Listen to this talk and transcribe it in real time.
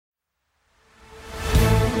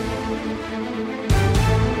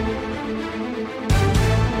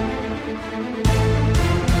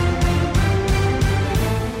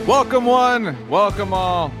Welcome one, welcome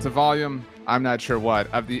all to volume, I'm not sure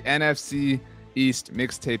what, of the NFC East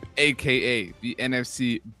mixtape, aka the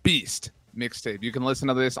NFC Beast mixtape. You can listen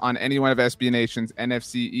to this on any one of SB Nation's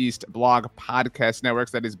NFC East blog podcast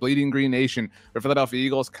networks. That is Bleeding Green Nation for Philadelphia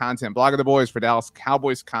Eagles content, Blog of the Boys for Dallas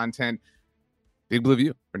Cowboys content, Big Blue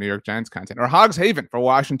View for New York Giants content, or Hogs Haven for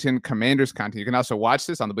Washington Commanders content. You can also watch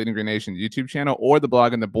this on the Bleeding Green Nation YouTube channel or the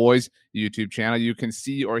Blog and the Boys YouTube channel. You can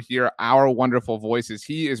see or hear our wonderful voices.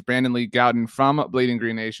 He is Brandon Lee Gowton from Bleeding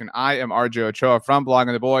Green Nation. I am RJ Ochoa from Blog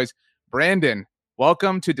and the Boys. Brandon,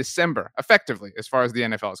 welcome to December, effectively, as far as the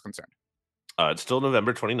NFL is concerned. It's still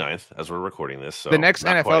November 29th as we're recording this. So the next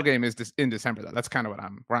NFL game is in December, though. That's kind of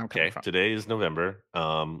where I'm coming from. Today is November.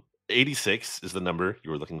 86 is the number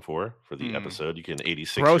you were looking for the episode. You can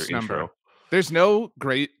 86 gross your number. Intro. There's no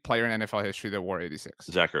great player in NFL history that wore 86.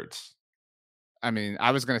 Zach Ertz. I mean,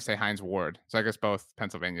 I was going to say Hines Ward. So I guess both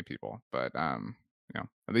Pennsylvania people. But, at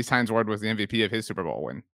least Hines Ward was the MVP of his Super Bowl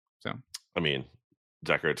win. So, I mean,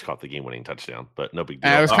 Zach Ertz caught the game-winning touchdown, but no big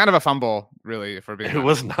deal. It was kind of a fumble, really, for being honest. It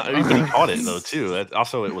was not. He caught it, though, too.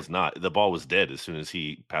 Also, it was not. The ball was dead as soon as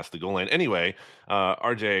he passed the goal line. Anyway,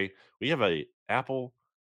 RJ, we have a Apple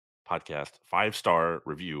Podcast 5-star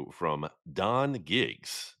review from Don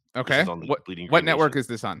Giggs. Okay. What network is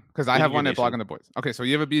this on? Because I have one at Blog on the Boys. Okay, so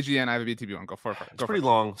you have a BGN, I have a BTB one. Go for it. It's pretty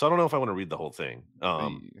long, so I don't know if I want to read the whole thing.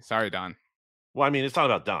 Sorry, Don. Well, I mean, it's not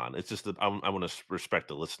about Don. It's just that I want to respect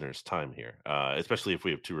the listeners' time here, especially if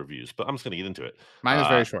we have 2 reviews. But I'm just going to get into it. Mine is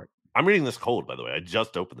very short. I'm reading this cold, by the way. I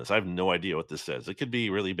just opened this. I have no idea what this says. It could be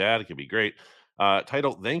really bad. It could be great.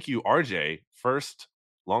 Title, Thank You, RJ, first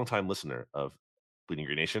longtime listener of Bleeding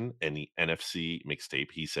Green Nation and the NFC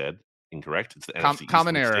mixtape. He said incorrect. It's the NFC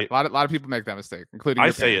common East error. Mixtape. A lot of people make that mistake, including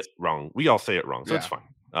I say it wrong. We all say it wrong, so it's fine.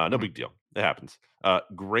 No big deal. It happens.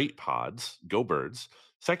 Great pods. Go Birds.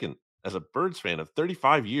 Second, as a Birds fan of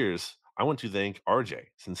 35 years, I want to thank RJ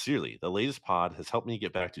sincerely. The latest pod has helped me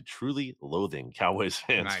get back to truly loathing Cowboys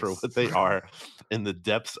fans for what they are in the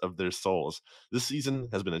depths of their souls. This season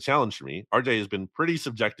has been a challenge for me. RJ has been pretty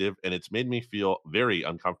subjective, and it's made me feel very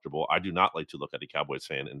uncomfortable. I do not like to look at a Cowboys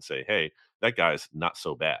fan and say, hey, that guy's not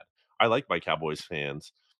so bad. I like my Cowboys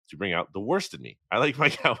fans to bring out the worst in me. I like my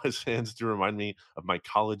Cowboys fans to remind me of my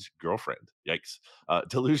college girlfriend. Yikes.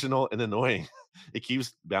 Delusional and annoying. It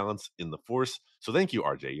keeps balance in the force. So thank you,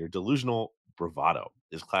 RJ. Your delusional bravado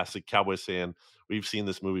is classic Cowboys fan. We've seen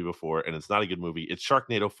this movie before, and it's not a good movie. It's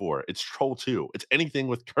Sharknado 4. It's Troll 2. It's anything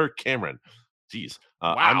with Kirk Cameron. Jeez.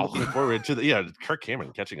 Wow. I'm looking forward to Kirk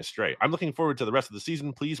Cameron catching a stray. I'm looking forward to the rest of the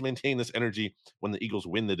season. Please maintain this energy when the Eagles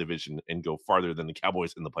win the division and go farther than the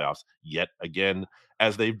Cowboys in the playoffs yet again,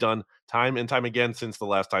 as they've done time and time again since the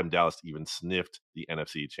last time Dallas even sniffed the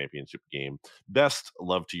NFC Championship game. Best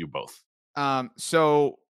love to you both.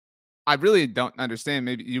 So I really don't understand.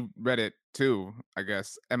 Maybe you read it too, I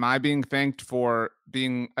guess. Am I being thanked for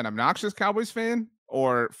being an obnoxious Cowboys fan,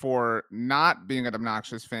 or for not being an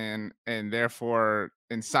obnoxious fan and therefore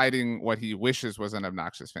inciting what he wishes was an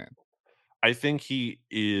obnoxious fan? I think he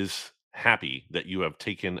is happy that you have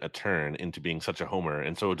taken a turn into being such a homer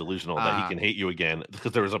and so delusional that he can hate you again,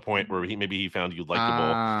 because there was a point where he found you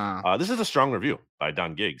likable. This is a strong review by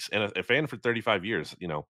Don Giggs, and a fan for 35 years.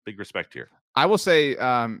 Big respect here. I will say,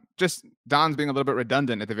 just Don's being a little bit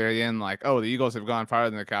redundant at the very end, like, oh, the Eagles have gone farther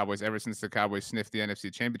than the Cowboys ever since the Cowboys sniffed the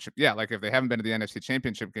NFC Championship. Yeah, like if they haven't been to the NFC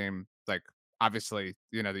Championship game, like obviously,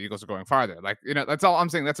 the Eagles are going farther. Like, that's all I'm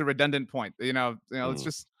saying. That's a redundant point.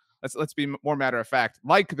 Let's be more matter of fact.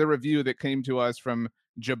 Like the review that came to us from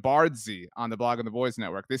Jabardzi on the Blog on the Boys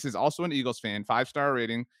Network. This is also an Eagles fan, 5-star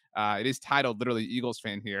rating. It is titled literally Eagles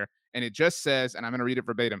fan here, and it just says, and I'm going to read it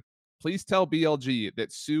verbatim. Please tell BLG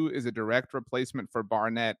that Suh is a direct replacement for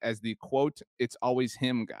Barnett as the, quote, it's always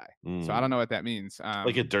him guy. So I don't know what that means.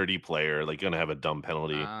 Like a dirty player, like going to have a dumb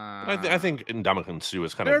penalty. I think Ndamukong Suh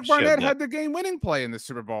is kind Derek of... Barnett had the game-winning play in the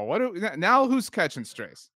Super Bowl. Now who's catching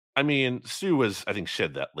strays? I mean, Suh was, I think,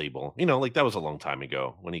 shed that label. That was a long time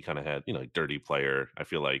ago when he kind of had, dirty player, I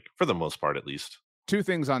feel like, for the most part at least. 2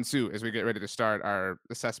 things on Suh as we get ready to start our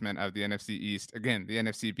assessment of the NFC East. Again, the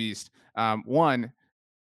NFC Beast. One,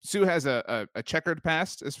 Suh has a checkered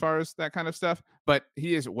past as far as that kind of stuff, but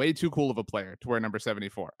he is way too cool of a player to wear number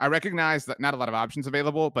 74. I recognize that not a lot of options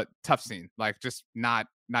available, but tough scene. Like, just not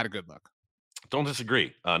a good look. Don't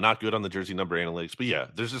disagree. Not good on the jersey number analytics, but yeah,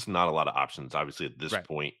 there's just not a lot of options, obviously, at this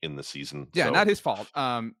point in the season. Yeah, not his fault.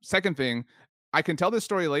 Second thing, I can tell this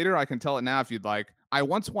story later. I can tell it now if you'd like. I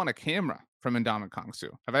once won a camera from Ndamukong Suh.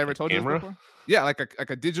 Have I ever told you this before? Yeah, like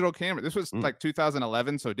a digital camera. This was like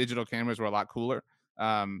 2011, so digital cameras were a lot cooler.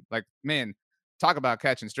 Man, talk about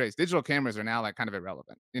catching strays. Digital cameras are now like kind of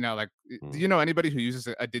irrelevant. Like, do you know anybody who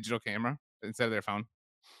uses a digital camera instead of their phone?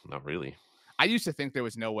 Not really. I used to think there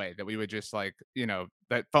was no way that we would just like,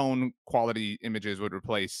 that phone quality images would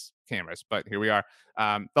replace cameras, but here we are.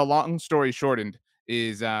 The long story shortened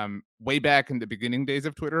is way back in the beginning days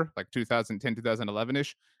of Twitter, like 2010, 2011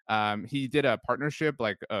 ish. He did a partnership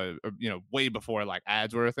like, way before like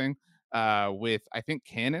ads were a thing, with I think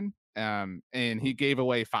Canon. And he gave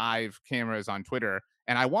away 5 cameras on Twitter,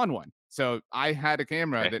 and I won one. So I had a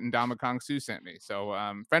camera that Ndamukong Kong Su sent me. So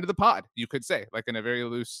friend of the pod, you could say, like in a very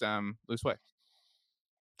loose way.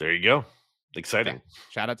 There you go. Exciting. Yeah.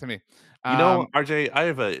 Shout out to me. RJ, I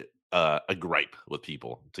have a gripe with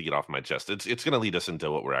people to get off my chest. It's going to lead us into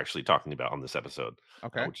what we're actually talking about on this episode,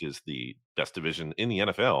 okay, which is the best division in the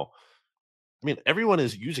NFL. I mean, everyone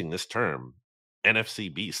is using this term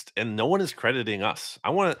NFC Beast, and no one is crediting us. I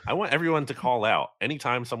want everyone to call out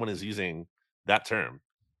anytime someone is using that term,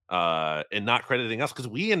 and not crediting us because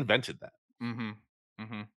we invented that. Mm-hmm.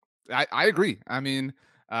 Mm-hmm. I agree. I mean,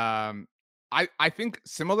 I think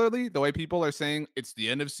similarly, the way people are saying it's the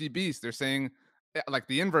NFC Beast, they're saying like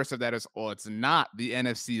the inverse of that is, well, it's not the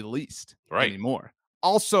NFC Least anymore.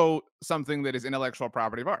 Also, something that is intellectual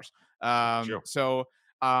property of ours. Sure. So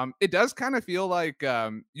it does kind of feel like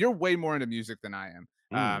you're way more into music than I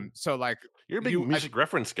am. So like you're a big music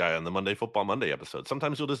reference guy on the Monday Football Monday episode.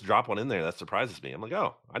 Sometimes you'll just drop one in there that surprises me. I'm like,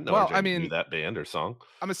 oh, I know. Well, I mean, that band or song.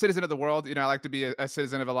 I'm a citizen of the world. I like to be a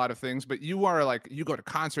citizen of a lot of things. But you are like, you go to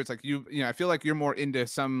concerts, like I feel like you're more into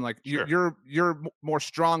some like you're more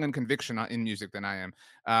strong in conviction in music than I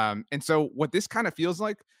am. And so what this kind of feels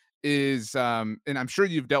like is, and I'm sure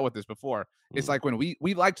you've dealt with this before. It's like when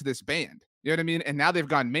we liked this band. You know what I mean? And now they've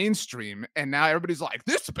gone mainstream, and now everybody's like,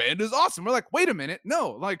 this band is awesome. We're like, wait a minute, no,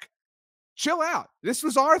 like. Chill out. This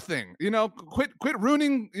was our thing. Quit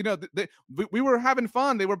ruining. We were having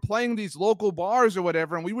fun. They were playing these local bars or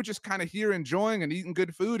whatever, and we were just kind of here enjoying and eating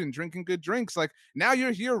good food and drinking good drinks. Like now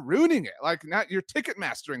you're here ruining it. Like now you're ticket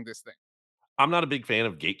mastering this thing. I'm not a big fan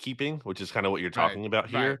of gatekeeping, which is kind of what you're talking about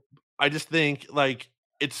here. Right. I just think like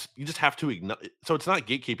you just have to acknowledge. So it's not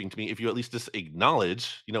gatekeeping to me if you at least just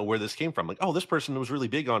acknowledge, where this came from. Like, oh, this person was really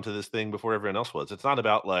big onto this thing before everyone else was. It's not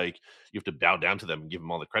about like you have to bow down to them and give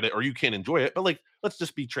them all the credit, or you can't enjoy it. But like, let's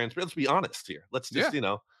just be transparent. Let's be honest here. Let's just,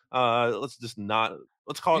 let's just not.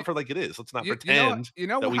 Let's call it for like it is. Let's not pretend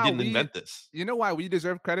that we didn't invent this. You know why we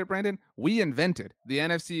deserve credit, Brandon? We invented the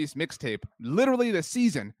NFC's mixtape, literally the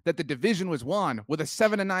season that the division was won with a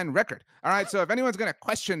 7-9 record. All right. So if anyone's going to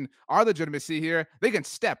question our legitimacy here, they can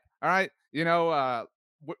step. All right. You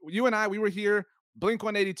and I, we were here. Blink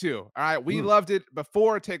 182. All right. We loved it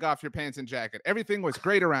before Take Off Your Pants and Jacket. Everything was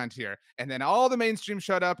great around here. And then all the mainstream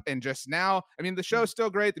shut up. And just now, I mean, the show's still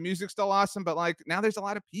great. The music's still awesome. But like now there's a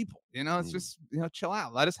lot of people, it's just, chill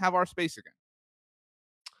out. Let us have our space again.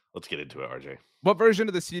 Let's get into it, RJ. What version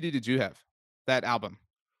of the CD did you have? That album?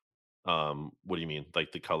 What do you mean?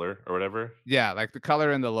 Like the color or whatever? Yeah. Like the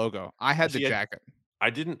color and the logo. I had the jacket. I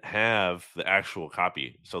didn't have the actual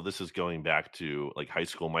copy, so this is going back to like high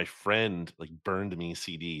school. My friend like burned me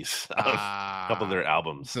CDs of a couple of their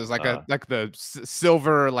albums. So it's like the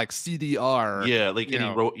silver like CDR. Yeah, like and he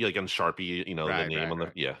wrote like on Sharpie, the name on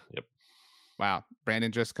the yep. Wow,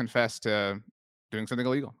 Brandon just confessed to doing something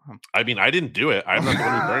illegal. I mean, I didn't do it. I'm not the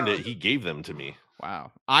one who burned it. He gave them to me.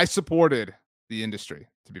 Wow, I supported the industry,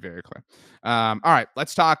 to be very clear. All right,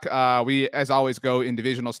 let's talk. We, as always, go in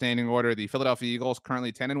divisional standing order. The Philadelphia Eagles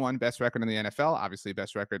currently 10-1, best record in the NFL, obviously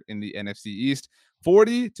best record in the NFC East.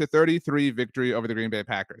 40-33 victory over the Green Bay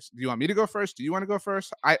Packers. Do you want me to go first? Do you want to go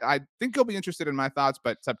first? I think you'll be interested in my thoughts,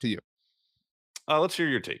 but it's up to you. Let's hear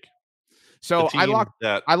your take. So I locked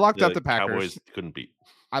up the Packers. Cowboys couldn't beat.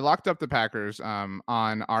 I locked up the Packers on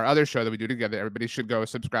our other show that we do together. Everybody should go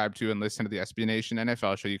subscribe to and listen to the SB Nation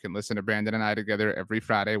NFL show. You can listen to Brandon and I together every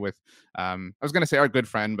Friday with, I was going to say our good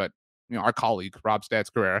friend, but our colleague, Rob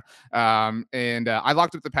Stats Carrera. And I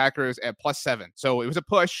locked up the Packers at +7. So it was a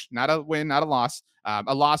push, not a win, not a loss.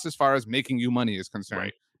 A loss as far as making you money is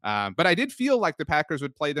concerned. Right. But I did feel like the Packers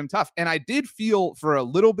would play them tough. And I did feel for a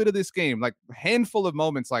little bit of this game, like a handful of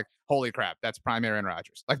moments, like, holy crap, that's prime Aaron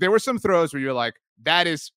Rodgers. Like there were some throws where you're like, that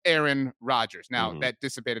is Aaron Rodgers. Now that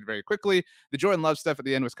dissipated very quickly. The Jordan Love stuff at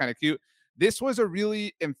the end was kind of cute. This was a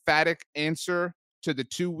really emphatic answer to the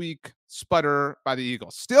 2-week sputter by the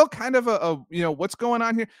Eagles. Still kind of a what's going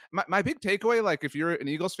on here? My big takeaway, like if you're an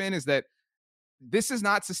Eagles fan, is that this is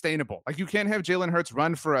not sustainable. Like you can't have Jalen Hurts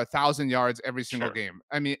run for 1,000 yards every single game.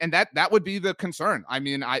 I mean, and that would be the concern. I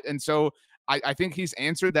mean, I think he's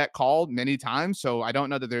answered that call many times, so I don't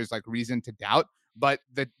know that there's like reason to doubt. But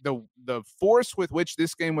the force with which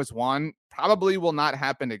this game was won probably will not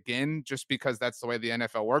happen again, just because that's the way the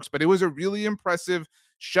NFL works. But it was a really impressive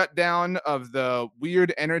shutdown of the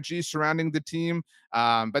weird energy surrounding the team.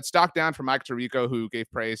 But stock down for Mike Tirico, who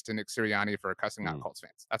gave praise to Nick Sirianni for cussing out Colts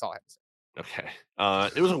fans. That's all I have to say.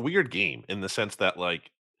 Okay. It was a weird game in the sense that,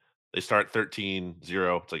 like, they start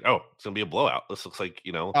 13-0. It's like, oh, it's gonna be a blowout. This looks like, Oh,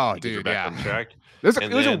 Eagles are dude, back yeah. on track.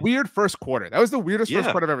 It was a weird first quarter. That was the weirdest first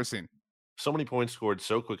Yeah, quarter I've ever seen. so many points scored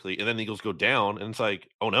so quickly, and then the Eagles go down, and it's like,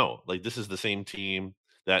 oh no, like this is the same team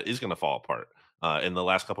that is gonna fall apart. And the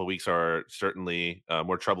last couple of weeks are certainly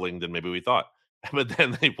more troubling than maybe we thought. But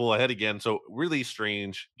then they pull ahead again. So really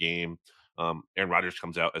strange game. Aaron Rodgers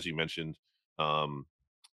comes out, as you mentioned. Um,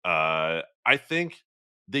 I think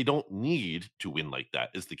they don't need to win like that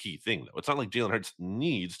is the key thing, though. It's not like Jalen Hurts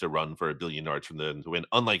needs to run for 1 billion yards from them to win,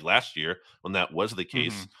 unlike last year when that was the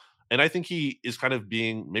case. And I think he is kind of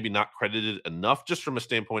being maybe not credited enough just from a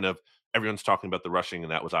standpoint of everyone's talking about the rushing,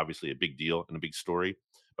 and that was obviously a big deal and a big story.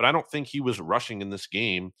 But I don't think he was rushing in this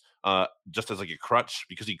game just as like a crutch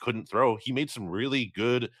because he couldn't throw. He made some really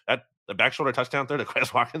good that the back shoulder touchdown throw to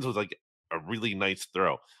Quez Watkins was like a really nice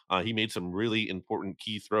throw. He made some really important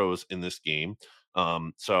key throws in this game.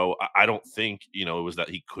 So I don't think it was that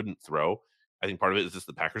he couldn't throw. I think part of it is just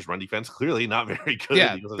the Packers' run defense clearly not very good.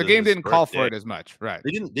 Yeah, the game didn't call for it as much, right?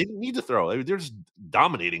 They didn't need to throw. They're just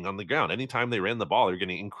dominating on the ground. Anytime they ran the ball, they're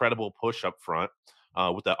getting incredible push up front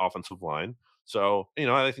with that offensive line. So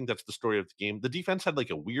I think that's the story of the game. The defense had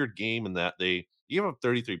like a weird game in that they gave up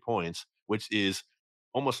 33 points, which is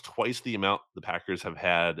almost twice the amount the Packers have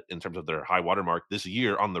had in terms of their high watermark this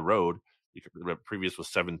year on the road. The previous was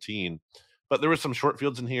 17. But there was some short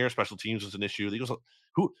fields in here. Special teams was an issue. The Eagles,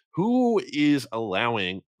 who is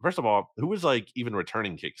allowing? First of all, who is like even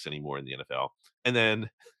returning kicks anymore in the NFL? And then,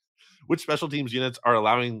 which special teams units are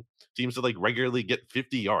allowing teams to like regularly get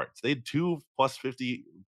 50 yards? They had 2 plus 50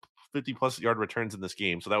 plus yard returns in this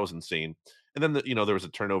game, so that was insane. And then there was a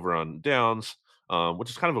turnover on downs, which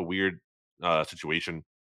is kind of a weird situation.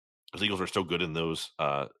 The Eagles were so good in those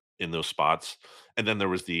spots. And then there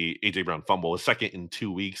was the AJ Brown fumble, a second in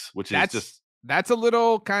 2 weeks, which is just that's a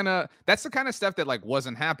little that's the kind of stuff that like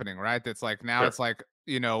wasn't happening, right? That's like now sure. it's like,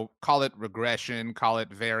 call it regression, call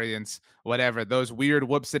it variance, whatever. Those weird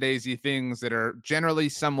whoops-a-daisy things that are generally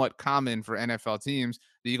somewhat common for NFL teams,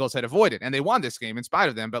 the Eagles had avoided, and they won this game in spite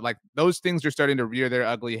of them. But like those things are starting to rear their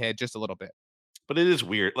ugly head just a little bit. But it is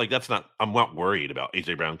weird. Like I'm not worried about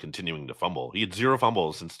AJ Brown continuing to fumble. He had 0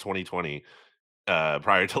 fumbles since 2020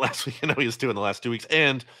 prior to last week. He was 2 in the last 2 weeks.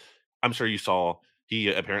 And I'm sure you saw he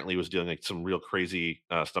apparently was dealing like some real crazy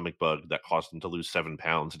stomach bug that caused him to lose 7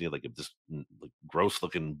 pounds, and he had like this like gross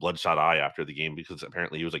looking bloodshot eye after the game because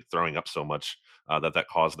apparently he was like throwing up so much that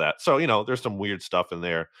caused that. So there's some weird stuff in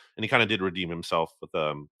there, and he kind of did redeem himself with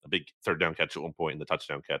a big third down catch at one point in the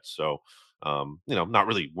touchdown catch. So not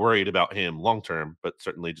really worried about him long term, but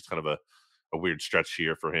certainly just kind of a weird stretch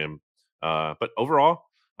here for him. But overall,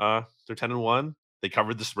 they're 10-1. They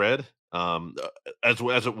covered the spread. As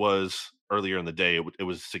it was earlier in the day, it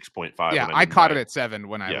was 6.5. Yeah, I caught it at 7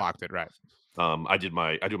 when I locked it, right? I do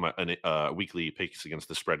my weekly picks against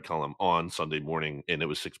the spread column on Sunday morning, and it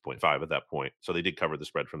was 6.5 at that point. So they did cover the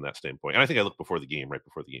spread from that standpoint. And I think I looked before the game, right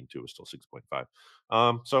before the game too, it was still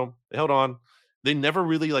 6.5. So they held on. They never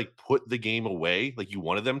really like put the game away like you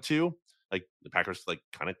wanted them to. Like the Packers like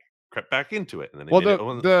kind of crept back into it, and then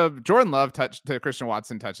the Jordan Love touch to Christian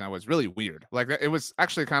Watson touchdown was really weird. Like it was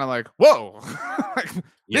actually kind of like, whoa, like,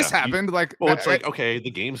 this happened. It's like, okay, the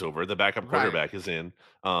game's over. The backup quarterback is in,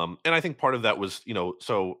 and I think part of that was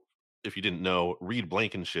so if you didn't know, Reed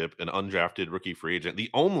Blankenship, an undrafted rookie free agent, the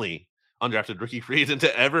only undrafted rookie free agent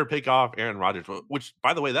to ever pick off Aaron Rodgers, which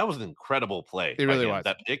by the way, that was an incredible play. It really was.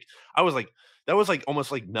 That pick. I was like, that was like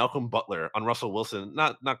almost like Malcolm Butler on Russell Wilson.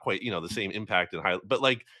 Not quite, the same impact and high, but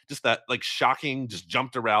like just that like shocking, just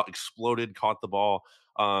jumped a route, exploded, caught the ball.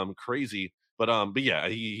 Crazy. But yeah,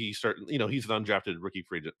 he certainly, he's an undrafted rookie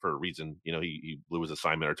free agent for a reason. He blew his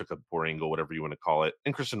assignment or took a poor angle, whatever you want to call it.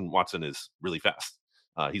 And Christian Watson is really fast.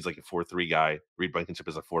 He's like a 4.3 guy. Reed Blankenship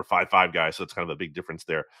is a 4.55 guy, so it's kind of a big difference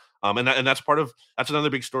there. And that's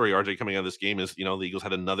another big story. RJ coming out of this game is the Eagles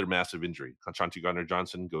had another massive injury. Chauncey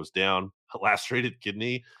Gardner-Johnson goes down, a lacerated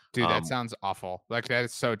kidney. Dude, that sounds awful. Like that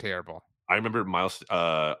is so terrible. I remember Miles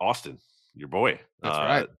Austin, your boy, that's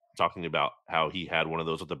right, talking about how he had one of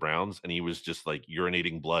those with the Browns, and he was just like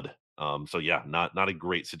urinating blood. So yeah, not a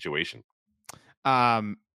great situation.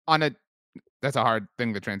 That's a hard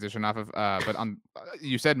thing to transition off of. But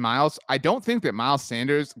you said Miles. I don't think that Miles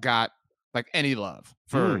Sanders got like any love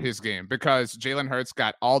for his game because Jalen Hurts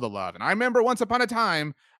got all the love. And I remember once upon a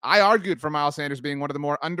time, I argued for Miles Sanders being one of the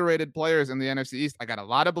more underrated players in the NFC East. I got a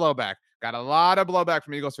lot of blowback. Got a lot of blowback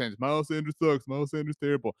from Eagles fans. Miles Sanders sucks. Miles Sanders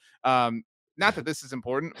terrible. Not that this is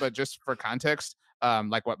important, but just for context,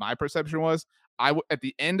 like what my perception was. At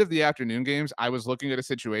the end of the afternoon games, I was looking at a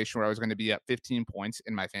situation where I was going to be at 15 points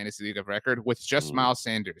in my fantasy league of record with just Miles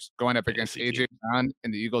Sanders going up against AJ Brown in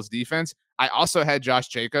the Eagles defense. I also had Josh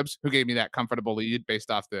Jacobs, who gave me that comfortable lead based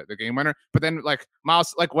off the game winner. But then like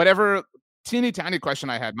Miles, like whatever teeny tiny question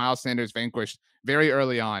I had, Miles Sanders vanquished very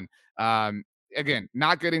early on. Again,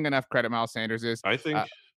 not getting enough credit Miles Sanders is. I think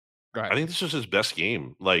Go ahead. I think this was his best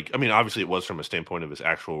game. Like, I mean, obviously it was from a standpoint of his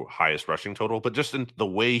actual highest rushing total, but just in the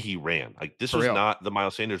way he ran. Like, this was not the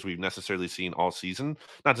Miles Sanders we've necessarily seen all season.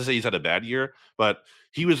 Not to say he's had a bad year, but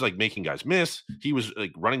he was like making guys miss. He was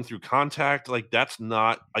like running through contact. Like, that's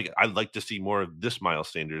not like I'd like to see more of this Miles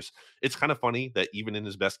Sanders. It's kind of funny that even in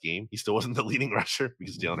his best game, he still wasn't the leading rusher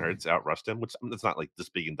because Jalen Hurts outrushed him, which it's not like this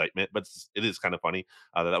big indictment, but it is kind of funny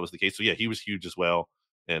that was the case. So yeah, he was huge as well.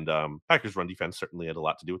 And Packers run defense certainly had a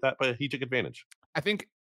lot to do with that, but he took advantage. I think,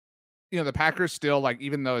 the Packers still, like,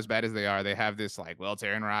 even though as bad as they are, they have this like, well, it's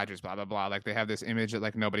Aaron Rodgers, blah, blah, blah. Like they have this image that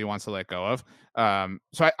like nobody wants to let go of.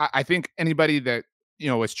 So I think anybody that,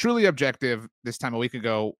 was truly objective this time a week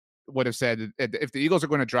ago would have said if the Eagles are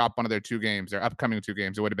going to drop one of their two games, their upcoming two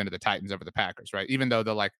games, it would have been to the Titans over the Packers, right? Even though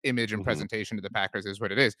the like image and presentation of the Packers is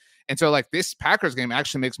what it is. And so like this Packers game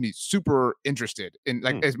actually makes me super interested in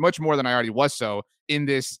like as much more than I already was so in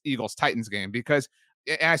this Eagles Titans game because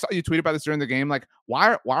and I saw you tweet about this during the game. Like,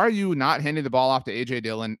 why are you not handing the ball off to AJ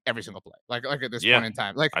Dillon every single play? Like at this point in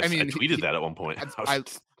time. Like, I mean, I tweeted that at one point.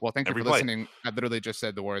 Well, thank you for listening. I literally just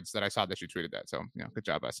said the words that I saw that you tweeted that. So, good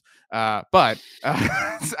job, us. But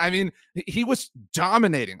I mean, he was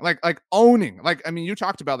dominating, like owning. Like, I mean, you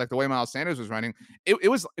talked about like the way Miles Sanders was running. It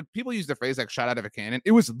was people use the phrase like shot out of a cannon.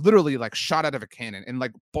 It was literally like shot out of a cannon and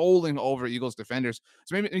like bowling over Eagles defenders.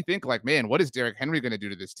 So maybe me think like, man, what is Derrick Henry going to do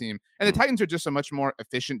to this team? And the Titans are just a much more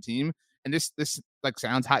efficient team. And this like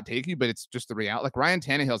sounds hot takey, but it's just the reality. Like Ryan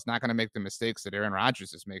Tannehill's not going to make the mistakes that Aaron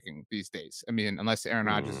Rodgers is making these days. I mean, unless Aaron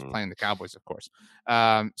Rodgers is playing the Cowboys, of course.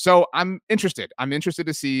 So I'm interested. I'm interested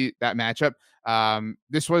to see that matchup.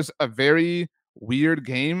 This was a very weird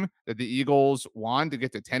game that the Eagles won to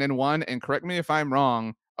get to 10-1. And correct me if I'm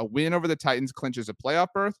wrong, a win over the Titans clinches a playoff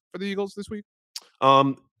berth for the Eagles this week.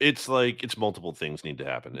 It's multiple things need to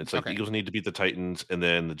happen. It's like the Eagles need to beat the Titans, and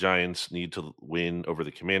then the Giants need to win over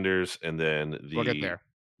the Commanders, and then the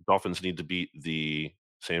Dolphins need to beat the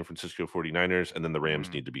San Francisco 49ers, and then the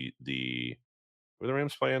Rams need to beat were the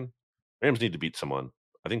Rams playing? Rams need to beat someone.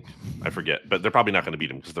 I forget, but they're probably not going to beat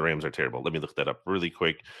them because the Rams are terrible. Let me look that up really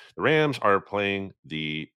quick. The Rams are playing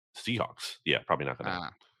the Seahawks. Yeah, probably not going to.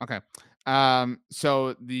 Okay.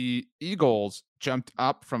 So the Eagles jumped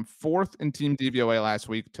up from 4th in team DVOA last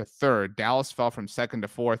week to 3rd. Dallas fell from 2nd to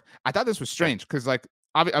 4th. I thought this was strange because like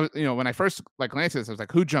I was, when I first like glanced at this, I was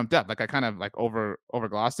like, who jumped up? Like I kind of like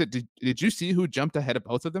overglossed it. Did you see who jumped ahead of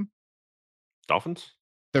both of them? Dolphins?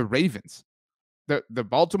 The Ravens. The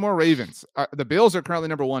Baltimore Ravens. The Bills are currently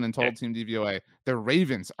number 1 in total team DVOA. The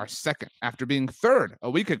Ravens are 2nd after being 3rd a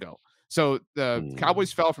week ago. So the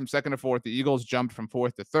Cowboys fell from 2nd to 4th. The Eagles jumped from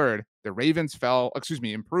 4th to 3rd. The Ravens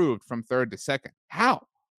improved from 3rd to 2nd. How?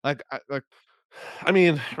 I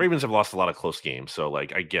mean, Ravens have lost a lot of close games, so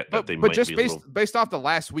like I get that but just based off the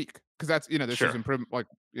last week, because that's this is improvement. Like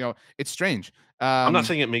it's strange. I'm not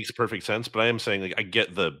saying it makes perfect sense, but I am saying like I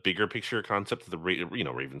get the bigger picture concept. The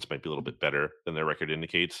Ravens might be a little bit better than their record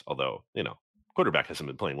indicates, although quarterback hasn't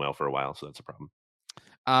been playing well for a while, so that's a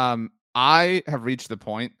problem. I have reached the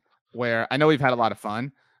point where I know we've had a lot of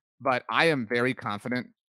fun, but I am very confident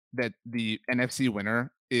that the NFC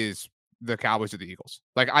winner is the Cowboys or the Eagles.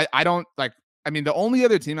 Like I don't like. I mean, the only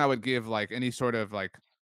other team I would give like any sort of like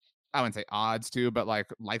I wouldn't say odds to, but like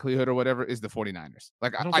likelihood or whatever is the 49ers.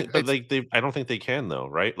 Like I don't think they can though,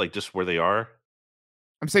 right? Like just where they are.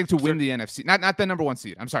 I'm saying to win the NFC, not the number 1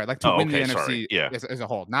 seed. I'm sorry, like to win the NFC as a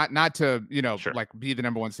whole, not to like be the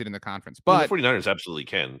number 1 seed in the conference. But the 49ers absolutely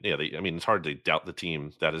can. Yeah, I mean it's hard to doubt the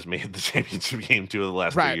team that has made the championship game 2 of the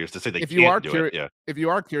last 3 years to say they can't do it. Yeah. If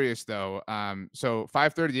you are curious though, so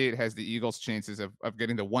 538 has the Eagles' chances of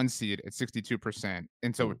getting the 1 seed at 62%.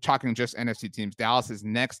 And so we're talking just NFC teams. Dallas is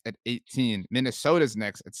next at 18. Minnesota's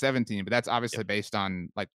next at 17, but that's obviously based on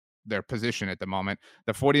like their position at the moment.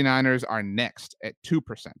 The 49ers are next at 2%.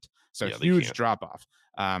 So huge drop off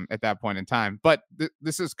at that point in time. But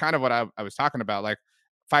this is kind of what I was talking about. Like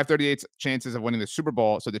 538's chances of winning the Super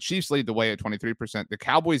Bowl. So the Chiefs lead the way at 23%. The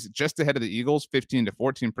Cowboys just ahead of the Eagles, 15 to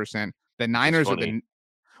 14%. The Niners are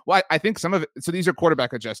Well, I think some of it. So these are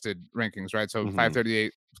quarterback adjusted rankings, right? So Mhm.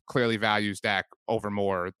 538 clearly values Dak over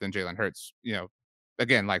more than Jalen Hurts.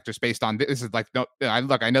 Again, like just based on this is like no.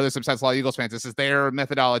 I know this upsets a lot of Eagles fans. This is their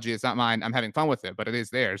methodology. It's not mine. I'm having fun with it, but it is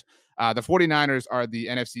theirs. The 49ers are the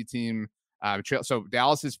NFC team. So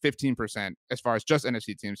Dallas is 15% as far as just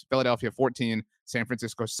NFC teams. Philadelphia 14, San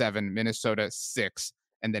Francisco 7, Minnesota 6,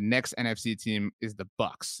 and the next NFC team is the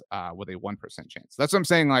Bucks with a 1% chance. That's what I'm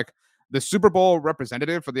saying. Like the Super Bowl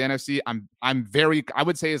representative for the NFC, I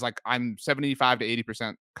would say is like I'm 75 to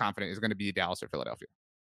 80% confident is going to be Dallas or Philadelphia.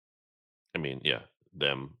 I mean, yeah,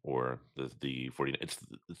 them or the 49. It's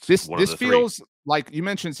one of This the three. feels like you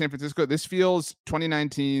mentioned San Francisco. This feels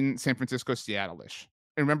 2019 San Francisco Seattle-ish.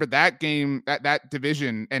 And remember that game, that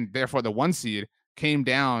division, and therefore the 1 seed came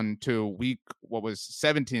down to week what was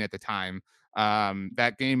 17 at the time.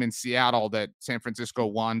 That game in Seattle that San Francisco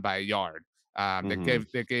won by a yard.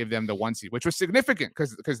 That gave them the 1 seed, which was significant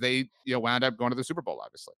because they wound up going to the Super Bowl,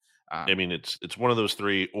 obviously. I mean, it's one of those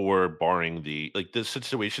three, or barring the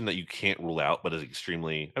situation that you can't rule out, but is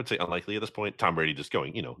extremely, I would say, unlikely at this point. Tom Brady just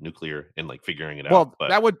going, nuclear and like figuring it out. Well,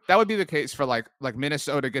 But that would be the case for like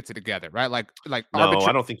Minnesota gets it together, right? Like no,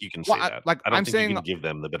 I don't think you can say that. Like I don't I'm think saying, you can give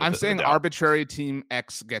them the benefit I'm of the saying doubt. arbitrary team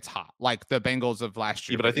X gets hot, like the Bengals of last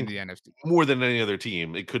year. Yeah, but I think in the NFC, more than any other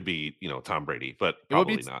team, it could be Tom Brady, but it would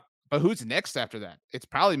be. probably not. But who's next after that? It's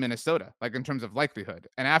probably Minnesota, like in terms of likelihood.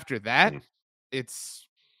 And after that, it's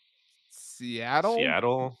Seattle.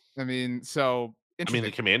 Seattle. I mean, so I mean,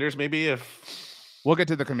 the Commanders maybe if. We'll get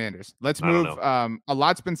to the Commanders. Let's move. A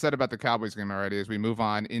lot's been said about the Cowboys game already as we move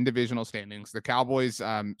on in divisional standings. The Cowboys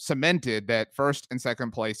cemented that first and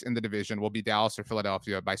second place in the division will be Dallas or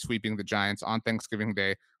Philadelphia by sweeping the Giants on Thanksgiving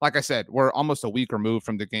Day. Like I said, we're almost a week removed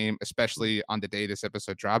from the game, especially on the day this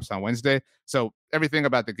episode drops on Wednesday. So everything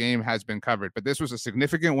about the game has been covered, but this was a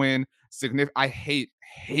significant win. I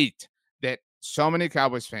hate that so many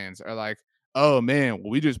Cowboys fans are like, oh man,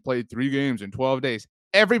 we just played 3 games in 12 days.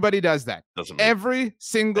 Everybody does that. Every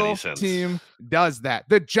single team does that.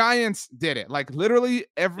 The Giants did it. Like literally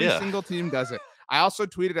every single team does it. I also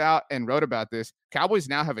tweeted out and wrote about this. Cowboys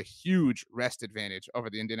now have a huge rest advantage over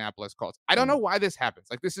the Indianapolis Colts. I don't know why this happens.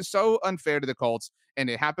 Like this is so unfair to the Colts, and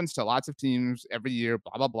it happens to lots of teams every year,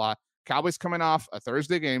 blah, blah, blah. Cowboys coming off a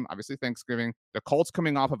Thursday game, obviously Thanksgiving. The Colts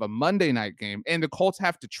coming off of a Monday night game, and the Colts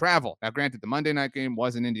have to travel. Now, granted, the Monday night game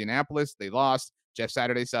was in Indianapolis. They lost. Jeff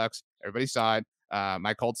Saturday sucks. Everybody saw it.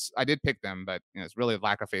 My Colts, I did pick them, but it's really a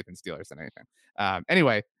lack of faith in Steelers than anything.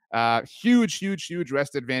 Anyway, huge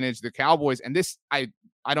rest advantage. The Cowboys, and this, I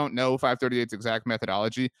don't know 538's exact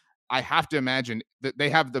methodology. I have to imagine that they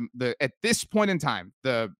have the at this point in time,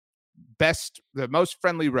 the most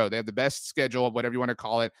friendly road. They have the best schedule, whatever you want to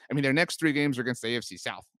call it. I mean, their next 3 games are against the AFC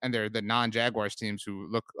South, and they're the non-Jaguars teams who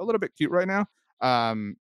look a little bit cute right now.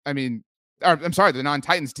 I'm sorry, the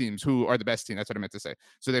non-Titans teams who are the best team. That's what I meant to say.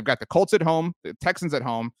 So they've got the Colts at home, the Texans at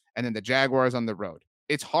home, and then the Jaguars on the road.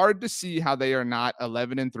 It's hard to see how they are not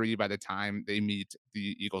 11-3 by the time they meet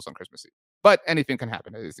the Eagles on Christmas Eve. But anything can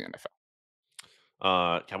happen. It is the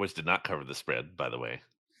NFL. Cowboys did not cover the spread, by the way.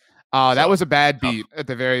 That was a bad beat at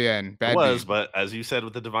the very end. Bad beat. But as you said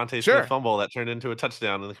with the Devontae Smith fumble that turned into a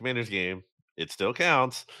touchdown in the Commanders game, it still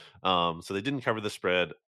counts. So they didn't cover the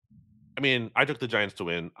spread. I mean, I took the Giants to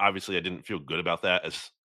win. Obviously, I didn't feel good about that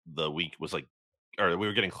as the week was or we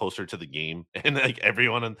were getting closer to the game, and like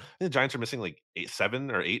everyone, and the Giants are missing like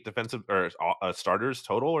 7 or 8 defensive or starters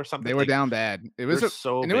total or something. They were down bad. It was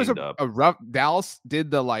a rough. Dallas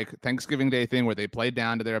did the like Thanksgiving Day thing where they played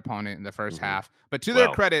down to their opponent in the first half, but to their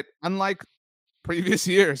credit, unlike previous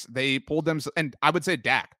years, they pulled them, and I would say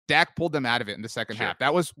Dak pulled them out of it in the second half.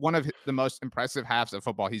 That was one of the most impressive halves of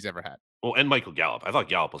football he's ever had. Well, and Michael Gallup. I thought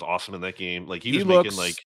Gallup was awesome in that game. Like he looks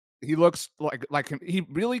like he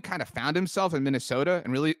really kind of found himself in Minnesota,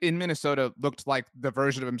 and really in Minnesota looked like the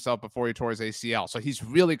version of himself before he tore his ACL. So he's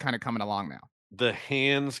really kind of coming along now. The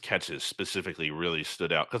hands catches specifically really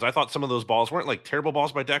stood out because I thought some of those balls weren't like terrible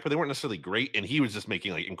balls by Dak, but they weren't necessarily great. And he was just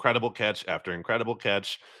making like incredible catch after incredible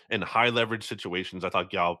catch in high leverage situations. I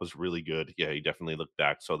thought Gallup was really good. Yeah, he definitely looked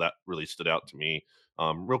back. So that really stood out to me.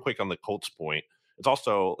 Real quick on the Colts point. It's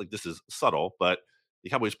also like this is subtle, but the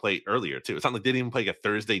Cowboys play earlier too. It's not like they didn't even play a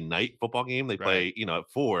Thursday night football game. They play, at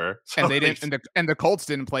 4. So and they didn't, and the Colts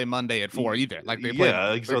didn't play Monday at 4 either. Like they played,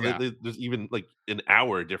 there's even like an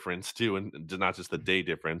hour difference too, and not just the day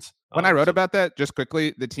difference. When I wrote about that, just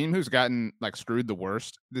quickly, the team who's gotten like screwed the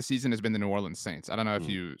worst this season has been the New Orleans Saints. I don't know if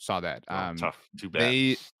you saw that. Tough, too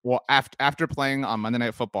bad. After playing on Monday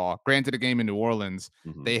Night Football, granted a game in New Orleans,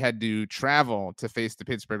 they had to travel to face the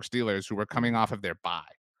Pittsburgh Steelers, who were coming off of their bye.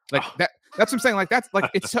 Like that. That's what I'm saying. Like that's like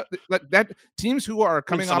it's like that teams who are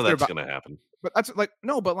coming some off of their that's going to happen. but that's like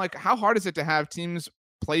no, but like how hard is it to have teams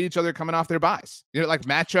play each other coming off their buys? Like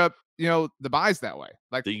match up, the buys that way.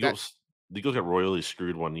 Like The Eagles got royally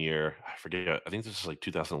screwed one year. I forget. I think this is like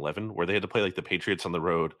 2011, where they had to play like the Patriots on the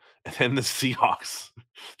road, and then the Seahawks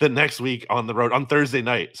the next week on the road on Thursday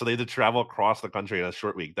night. So they had to travel across the country in a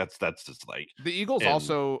short week. That's just like the Eagles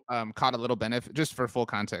also caught a little benefit just for full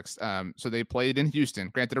context. So they played in Houston,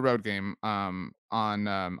 granted a road game, on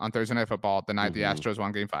Thursday Night Football, the night the Astros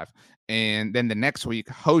won Game 5, and then the next week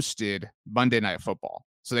hosted Monday Night Football.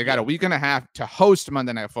 So they got a week and a half to host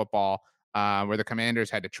Monday Night Football, where the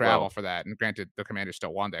Commanders had to travel for that. And granted, the Commanders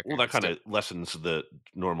still won that game. Well, that kind of lessens the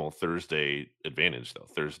normal Thursday advantage, though.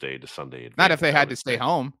 Thursday to Sunday advantage. Not if they had to stay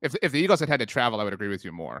home. If the Eagles had to travel, I would agree with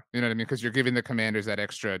you more. You know what I mean? Because you're giving the Commanders that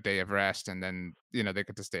extra day of rest, and then they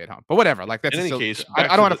get to stay at home. But whatever. Like that's in any case. I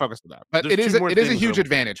don't want to focus on that. But it is a huge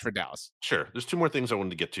advantage for Dallas. Sure. There's two more things I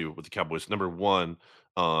wanted to get to with the Cowboys. Number one,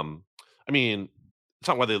 I mean, it's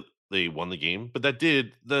not why they won the game, but that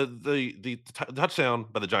did the touchdown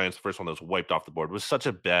by the Giants, the first one that was wiped off the board, was such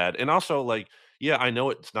a bad. And also, like, yeah, I know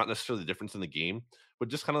it's not necessarily the difference in the game, but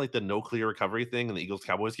just kind of like the no clear recovery thing in the Eagles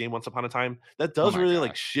Cowboys game once upon a time, that does really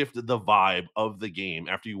like shift the vibe of the game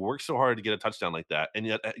after you work so hard to get a touchdown like that, and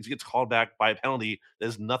yet it gets called back by a penalty that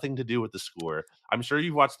has nothing to do with the score. I'm sure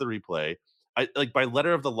you've watched the replay. I like by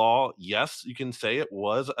letter of the law, yes, you can say it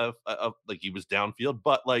was a like he was downfield,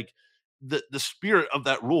 but like the spirit of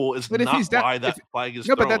that rule is not why that flag is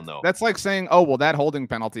thrown, though. That's like saying, oh, well, that holding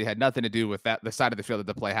penalty had nothing to do with the side of the field that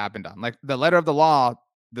the play happened on. Like the letter of the law,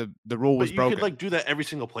 the rule was broken. You could like do that every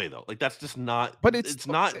single play, though. Like that's just not. But it's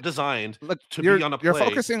not designed to be on a play. You're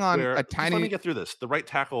focusing on a tiny. Let me get through this. The right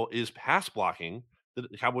tackle is pass blocking the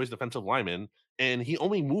Cowboys defensive lineman, and he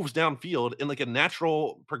only moves downfield in like a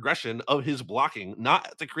natural progression of his blocking,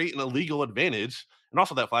 not to create an illegal advantage. And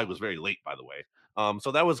also, that flag was very late, by the way.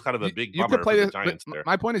 So that was kind of a big bummer for the Giants there.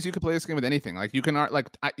 My point is, you could play this game with anything. Like you could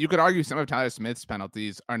argue some of Tyler Smith's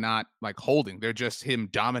penalties are not like holding; they're just him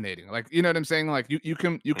dominating. Like you know what I'm saying? Like you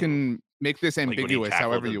can make this ambiguous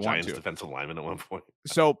however you want to. Defensive lineman at one point.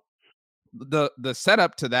 So the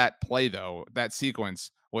setup to that play, though, that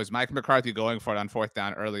sequence was Mike McCarthy going for it on fourth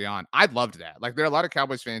down early on. I loved that. Like there are a lot of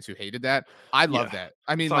Cowboys fans who hated that. I love that.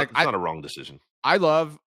 I mean, it's not a wrong decision. I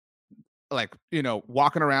love. Like,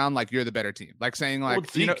 walking around like you're the better team, like saying like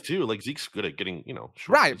Zeke too. Like Zeke's good at getting,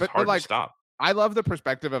 right. But like, stop. I love the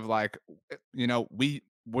perspective of like,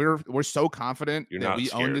 we're so confident that we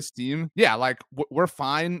own this team. Yeah. Like we're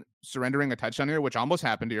fine surrendering a touchdown here, which almost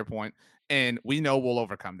happened to your point. And we know we'll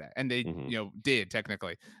overcome that. And they, did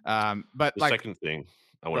technically. But the second thing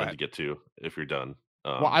I wanted to get to, if you're done.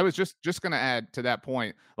 Well, I was just going to add to that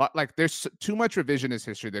point, like there's too much revisionist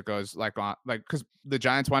history that goes because the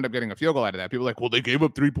Giants wound up getting a field goal out of that. People are like, well, they gave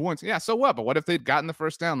up 3 points. Yeah, so what? But what if they'd gotten the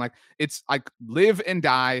first down? Like it's like live and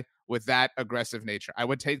die with that aggressive nature. I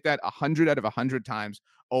would take that 100 out of 100 times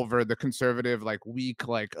over the conservative, like weak,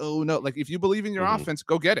 like, oh no, like if you believe in your offense,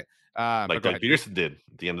 go get it. Like Peterson did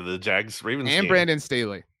at the end of the Jags-Ravens and game. Brandon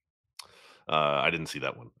Staley. I didn't see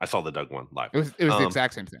that one. I saw the Doug one live. It was the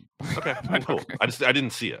exact same thing. Okay, cool. I didn't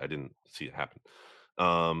see it. I didn't see it happen.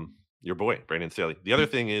 Your boy, Brandon Staley. The other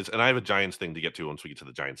thing is, and I have a Giants thing to get to once we get to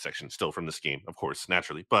the Giants section, still from this game, of course,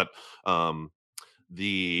 naturally. But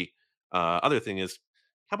the other thing is,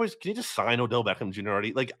 Cowboys, can you just sign Odell Beckham Jr.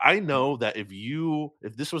 already? Like, I know that if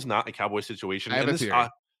this was not a Cowboy situation, and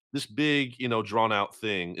this big, drawn out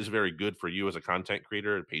thing is very good for you as a content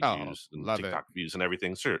creator, page views and TikTok views and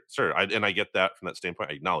everything. Sure. And I get that from that standpoint.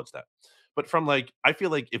 I acknowledge that. But from like, I feel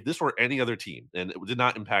like if this were any other team and it did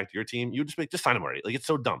not impact your team, you would just sign him already. Like, it's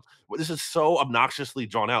so dumb. This is so obnoxiously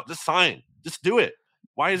drawn out. Just sign. Just do it.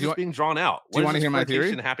 Why is this being drawn out? Do you want to hear my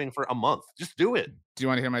theory? Happening for a month. Just do it. Do you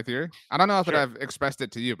want to hear my theory? I don't know if I've expressed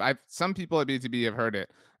it to you, but some people at BTB have heard it.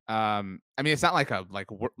 I mean, it's not like a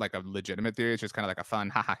legitimate theory. It's just kind of like a fun,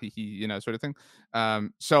 ha ha he he, sort of thing.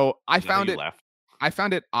 So I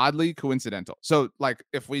found it oddly coincidental. So like,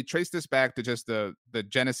 if we trace this back to just the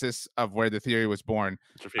genesis of where the theory was born.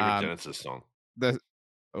 What's your favorite Genesis song?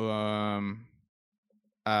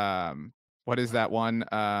 What is that one?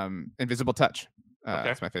 Invisible Touch. Okay.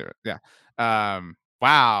 That's my favorite. Yeah.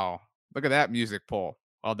 Wow. Look at that music poll.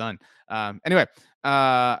 Well done. Anyway,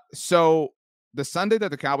 so the Sunday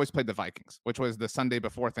that the Cowboys played the Vikings, which was the Sunday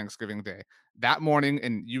before Thanksgiving Day, that morning,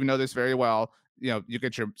 and you know this very well, you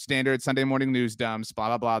get your standard Sunday morning news dumps, blah,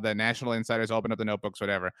 blah, blah. The national insiders open up the notebooks,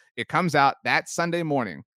 whatever. It comes out that Sunday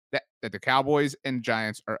morning that the Cowboys and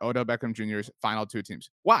Giants are Odell Beckham Jr.'s final 2 teams.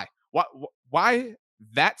 Why? Why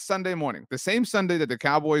that Sunday morning, the same Sunday that the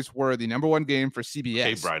Cowboys were the number one game for CBS.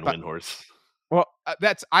 Okay, Brian Windhorst. Well, I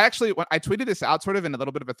tweeted this out sort of in a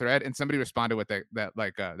little bit of a thread, and somebody responded with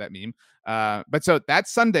that meme. But so that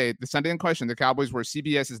Sunday, the Sunday in question, the Cowboys were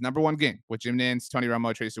CBS's number one game with Jim Nantz, Tony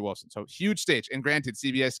Romo, Tracy Wilson. So huge stage. And granted,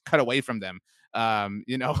 CBS cut away from them,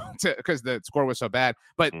 because the score was so bad.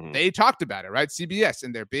 But they talked about it, right? CBS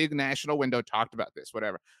in their big national window talked about this,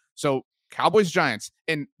 whatever. So Cowboys Giants,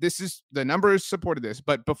 and the numbers supported this,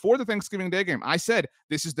 but before the Thanksgiving Day game, I said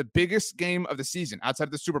this is the biggest game of the season outside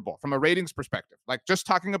of the Super Bowl from a ratings perspective. Like, just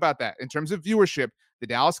talking about that in terms of viewership, the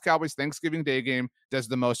Dallas Cowboys Thanksgiving Day game does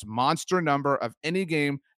the most monster number of any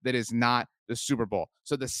game that is not the Super Bowl.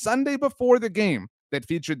 So the Sunday before the game that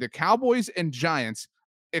featured the Cowboys and Giants,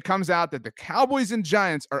 it comes out that the Cowboys and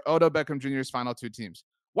Giants are Odell Beckham Jr.'s final two teams.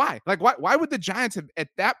 Why? Like, why would the Giants have at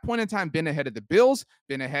that point in time been ahead of the Bills,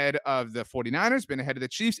 been ahead of the 49ers, been ahead of the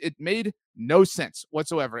Chiefs? It made no sense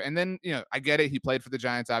whatsoever. And then, I get it. He played for the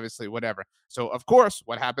Giants, obviously, whatever. So, of course,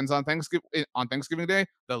 what happens on Thanksgiving Day?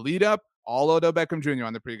 The lead up, all Odell Beckham Jr.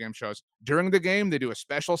 on the pregame shows. During the game, they do a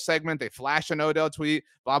special segment. They flash an Odell tweet,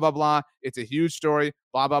 blah, blah, blah. It's a huge story,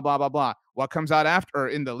 blah, blah, blah, blah, blah. What comes out after, or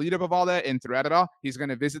in the lead up of all that and throughout it all, he's going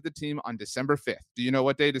to visit the team on December 5th. Do you know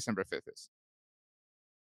what day December 5th is?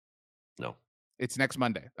 No. It's next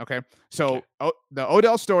Monday. Okay. So the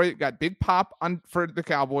Odell story got big pop for the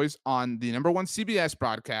Cowboys on the number one CBS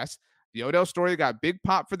broadcast. The Odell story got big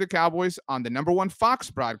pop for the Cowboys on the number one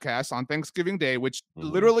Fox broadcast on Thanksgiving Day, which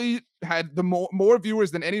literally had the more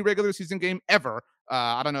viewers than any regular season game ever.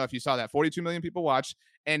 I don't know if you saw that. 42 million people watched.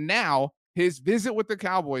 And now his visit with the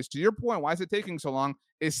Cowboys, to your point, why is it taking so long,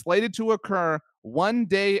 is slated to occur one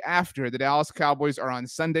day after the Dallas Cowboys are on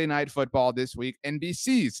Sunday Night Football this week,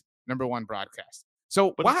 NBC's number one broadcast.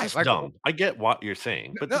 So but why? It's dumb. I get what you're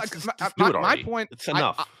saying, but my point. It's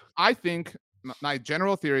enough. I think my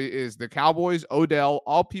general theory is the Cowboys, Odell,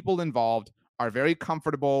 all people involved are very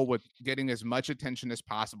comfortable with getting as much attention as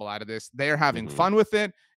possible out of this. They're having fun with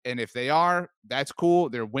it. And if they are, that's cool.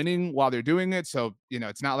 They're winning while they're doing it. So,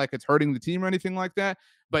 it's not like it's hurting the team or anything like that.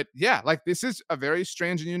 But yeah, like, this is a very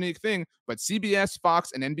strange and unique thing. But CBS,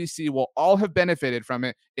 Fox, and NBC will all have benefited from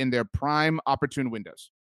it in their prime opportune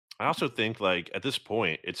windows. I also think, like, at this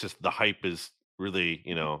point, it's just the hype is really,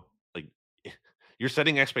 like, you're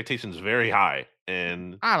setting expectations very high,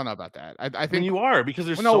 and I don't know about that. I think you are, because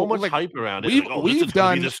there's so much hype around it. We've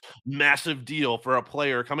done this massive deal for a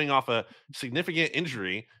player coming off a significant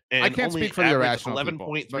injury, and I can't speak for the irrational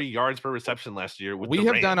 11.3 yards per reception last year. We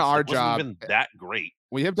have done our job. Even that great.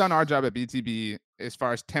 We have done our job at BTB as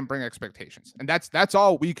far as tempering expectations, and that's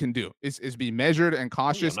all we can do is be measured and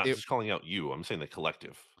cautious. I'm not just calling out you. I'm saying the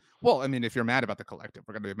collective. Well, I mean, if you're mad about the collective,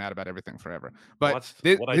 we're going to be mad about everything forever. But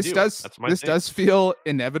this does feel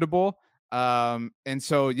inevitable. And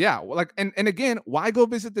so, yeah, like, and again, why go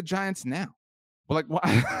visit the Giants now? Well, like,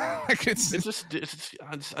 why? Like, I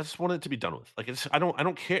just want it to be done with. Like, I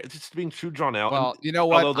don't care. It's just being too drawn out. Well, you know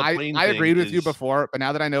what? I agreed with you before, but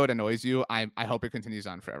now that I know it annoys you, I hope it continues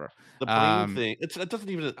on forever. The plane thing, it doesn't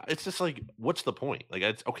even. It's just like, what's the point? Like,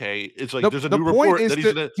 it's okay. It's like there's a new report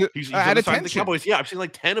that he's going to sign the Cowboys. Yeah, I've seen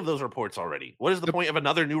like 10 of those reports already. What is the point of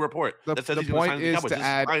another new report that says he's going to sign the Cowboys? The point is to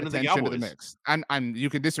add attention to the mix. And you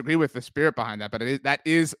can disagree with the spirit behind that, but that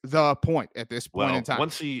is the point at this point in time.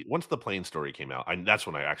 Once the plane story came out, that's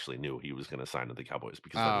when I actually knew he was going to sign to the Cowboys,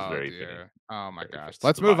 because that was very fitting. Oh my gosh.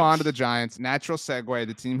 Let's move on to the Giants. Natural segue,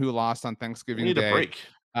 the team who lost on Thanksgiving Day. We need a break.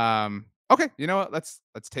 Okay, you know what? Let's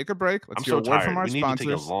take a break. Let's hear a word from our sponsors.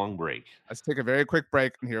 We need to take a long break. Let's take a very quick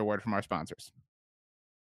break and hear a word from our sponsors.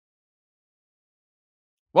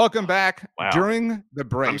 Welcome back. Wow. During the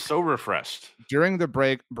break. I'm so refreshed. During the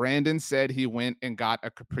break, Brandon said he went and got a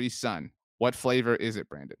Capri Sun. What flavor is it,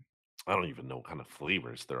 Brandon? I don't even know what kind of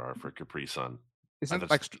flavors there are for Capri Sun. It's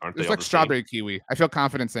like strawberry kiwi. I feel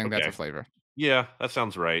confident saying that's a flavor. Yeah, that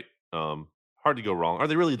sounds right. Hard to go wrong. Are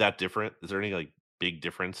they really that different? Is there any like big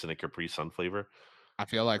difference in a Capri Sun flavor? I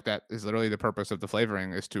feel like that is literally the purpose of the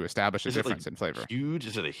flavoring, is to establish a difference in flavor. Huge?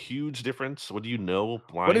 Is it a huge difference? What do you know?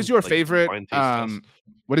 What is your favorite?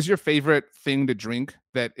 What is your favorite thing to drink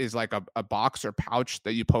that is like a box or pouch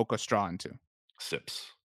that you poke a straw into? Sips.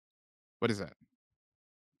 What is that?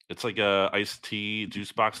 It's like a iced tea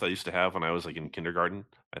juice box that I used to have when I was like in kindergarten,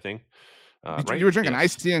 I think. You were drinking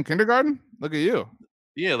iced tea in kindergarten? Look at you.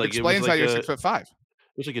 Yeah, like explains how you're 6'5". It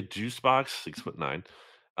was like a juice box,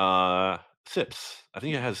 6'9". Sips. I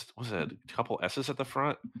think it has, what's that, a couple S's at the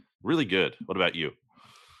front. Really good. What about you?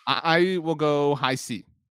 I will go high C.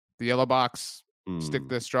 The yellow box. Stick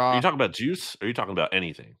the straw. Are you talking about juice, or are you talking about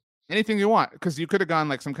anything? Anything you want, because you could have gone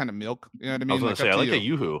like some kind of milk. You know what I mean? I was going to say, I like a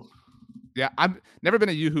Yoo-hoo. Yeah, I've never been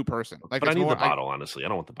a Yoo-hoo person. Like But I it's need the more I bottle, honestly. I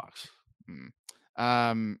don't want the box.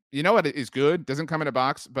 mm. You know what is good? Doesn't come in a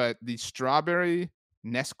box, but the strawberry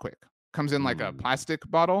Nesquik comes in like a Mm. plastic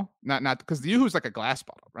bottle. Not because the Yoo-hoo is like a glass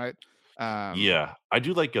bottle, right? Yeah, I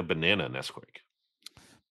do like a banana Nesquik.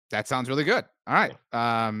 That sounds really good. All right.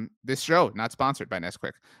 Yeah. This show not sponsored by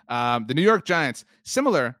Nesquik. The New York Giants,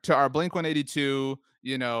 similar to our Blink 182,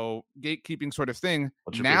 gatekeeping sort of thing.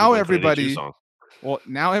 What's your favorite Now Blink-182 everybody, song?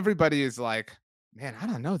 now everybody is like, man, I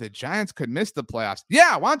don't know. The Giants could miss the playoffs.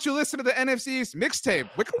 Yeah, why don't you listen to the NFC East mixtape?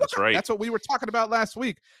 Wicka That's wicka. right. That's what we were talking about last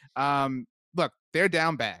week. Look, they're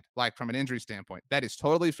down bad, like from an injury standpoint. That is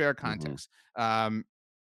totally fair Mhm. context. That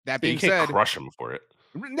Yeah, you being can't said, crush them for it.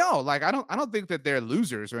 no, like I don't think that they're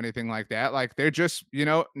losers or anything like that. Like they're just,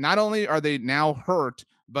 not only are they now hurt,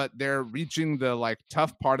 but they're reaching the like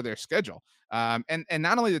tough part of their schedule. And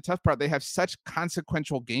not only the tough part, they have such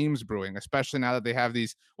consequential games brewing, especially now that they have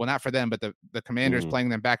these. Well, not for them, but the Commanders Mhm. playing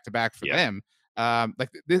them back to back for Yeah. them.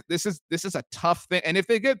 This is a tough thing, and if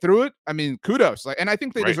they get through it, I mean, kudos. Like, and I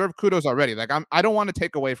think they Right. deserve kudos already. Like, I don't want to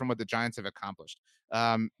take away from what the Giants have accomplished,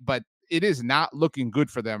 but it is not looking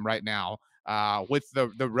good for them right now with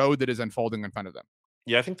the road that is unfolding in front of them.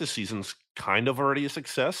 Yeah, I think this season's kind of already a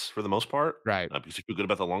success for the most part, Right. because you feel good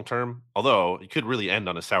about the long term. Although it could really end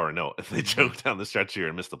on a sour note if they Mhm. choke down the stretch here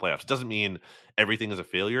and miss the playoffs. It doesn't mean everything is a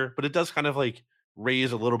failure, but it does kind of like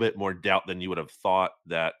raise a little bit more doubt than you would have thought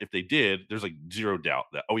that if they did, there's like zero doubt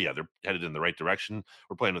that, oh, yeah, they're headed in the right direction.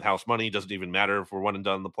 We're playing with house money. Doesn't even matter if we're one and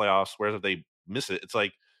done in the playoffs. Whereas if they miss it, it's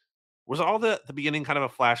like, was all the beginning kind of a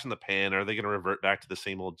flash in the pan? Are they going to revert back to the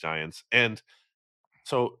same old Giants? And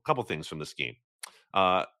so, a couple things from this game.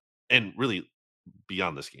 Uh, and really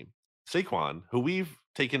beyond this game. Saquon, who we've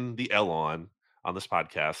taken the L on this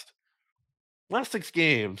podcast, last 6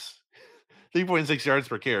 games, 3.6 yards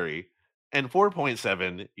per carry and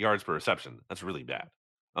 4.7 yards per reception. That's really bad.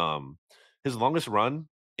 Um, his longest run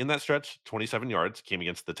in that stretch, 27 yards, came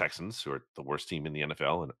against the Texans, who are the worst team in the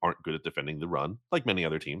NFL and aren't good at defending the run, like many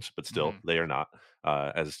other teams, but still, Mhm. they are not,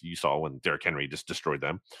 as you saw when Derrick Henry just destroyed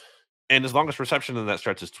them. And his longest reception in that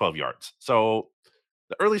stretch is 12 yards. So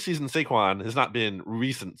the early season Saquon has not been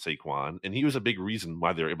recent Saquon, and he was a big reason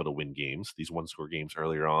why they were able to win games, these one score games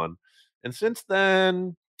earlier on. And since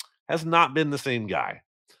then, has not been the same guy,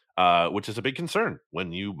 which is a big concern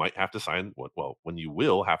when you might have to sign, well, when you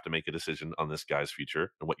will have to make a decision on this guy's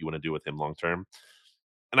future and what you want to do with him long term.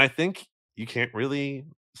 And I think you can't really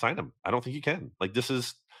sign him. I don't think you can. Like this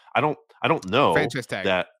is, I don't know Franchise tag.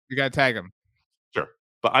 that. You got to tag him. Sure.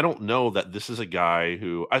 But I don't know that this is a guy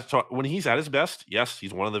who I saw when he's at his best. Yes,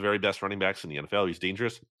 he's one of the very best running backs in the NFL. He's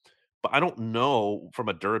dangerous, but I don't know from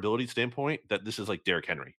a durability standpoint that this is like Derrick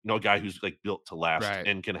Henry, a guy who's like built to last Right.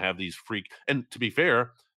 and can have these freak. And to be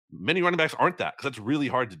fair, many running backs aren't that because that's really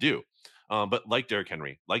hard to do. But like Derrick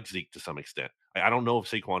Henry, like Zeke to some extent, I don't know if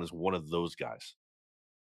Saquon is one of those guys.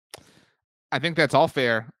 I think that's all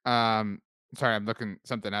fair. Sorry, I'm looking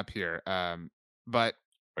something up here. But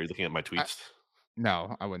Are you looking at my I, tweets?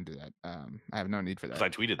 no, I wouldn't do that. I have no need for Because that. I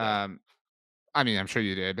tweeted that. I mean, I'm sure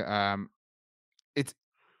you did. It's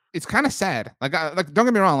it's kind of sad. Like don't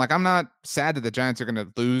get me wrong. Like I'm not sad that the Giants are going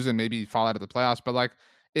to lose and maybe fall out of the playoffs, but like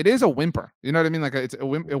it is a whimper. You know what I mean? Like it's a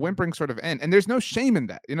whimpering sort of end, and there's no shame in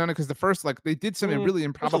that. Because the first like they did some really There's a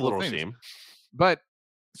improbable little things, shame. but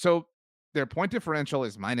so their point differential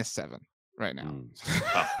is -7 right now.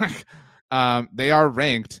 Tough. They are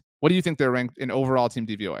ranked. What do you think they're ranked in overall team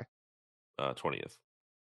DVOA? 20th.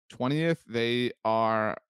 20th. They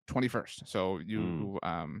are 21st. So Mm. you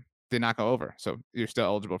did not go over. So you're still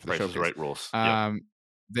eligible for the Price is showcase. right rules. Yep.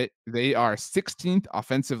 They are 16th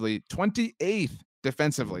offensively, 28th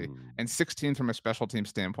defensively, Mm. and 16th from a special team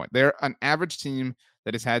standpoint. They're an average team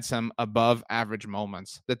that has had some above average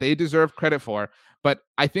moments that they deserve credit for. But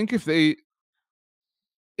I think if they're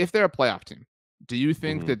a playoff team, do you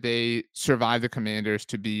think Mhm. that they survive the Commanders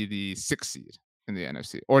to be the 6th seed in the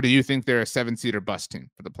NFC? Or do you think they're a 7 seed or bust team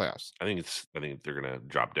for the playoffs? I think they're gonna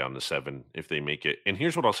drop down to 7 if they make it. And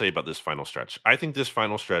here's what I'll say about this final stretch. I think this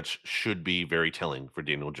final stretch should be very telling for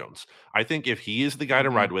Daniel Jones. I think if he is the guy to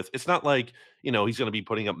Mhm. ride with, it's not like, he's gonna be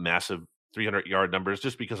putting up massive 300-yard numbers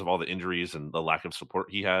just because of all the injuries and the lack of support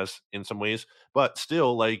he has in some ways. But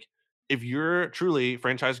still, like, if you're truly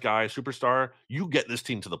franchise guy, superstar, you get this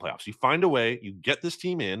team to the playoffs. You find a way, you get this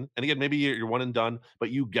team in. And again, maybe you're one and done, but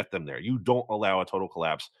you get them there. You don't allow a total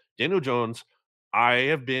collapse. Daniel Jones, I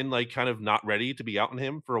have been like kind of not ready to be out on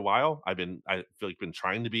him for a while. I feel like been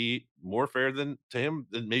trying to be more fair than to him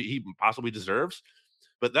than maybe he possibly deserves.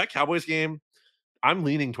 But that Cowboys game, I'm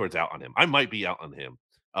leaning towards out on him. I might be out on him.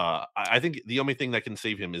 I think the only thing that can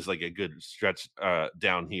save him is like a good stretch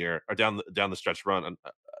down here or down the stretch run.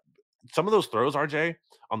 Some of those throws, RJ,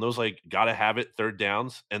 on those like gotta have it third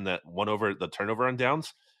downs and that one over the turnover on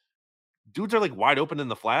downs, dudes are like wide open in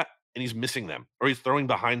the flat and he's missing them, or he's throwing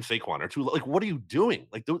behind Saquon or two. Like, what are you doing?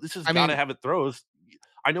 Like, this is I gotta mean, have it throws.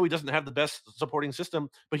 I know he doesn't have the best supporting system,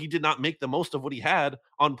 but he did not make the most of what he had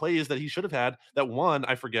on plays that he should have had. That one,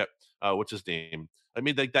 I forget what's his name. I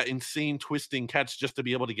made like that insane twisting catch just to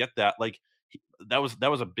be able to get that. Like that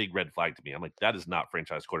was a big red flag to me. I'm like, that is not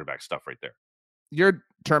franchise quarterback stuff right there. you're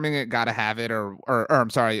terming it gotta have it or I'm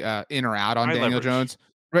sorry, in or out on High Daniel leverage. Jones.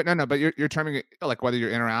 Right, no, but you're terming it like whether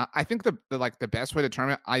you're in or out. I think the best way to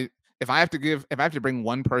term it, if I have to bring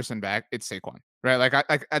one person back, it's Saquon. Right?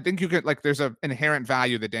 I think you could like there's an inherent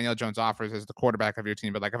value that Daniel Jones offers as the quarterback of your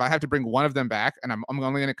team. But like if I have to bring one of them back and I'm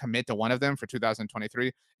only gonna commit to one of them for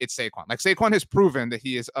 2023, it's Saquon. Like Saquon has proven that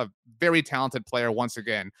he is a very talented player once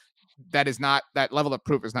again. That level of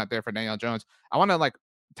proof is not there for Daniel Jones. I want to like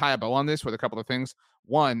tie a bow on this with a couple of things.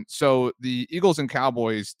 One, so the Eagles and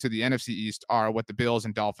Cowboys to the NFC East are what the Bills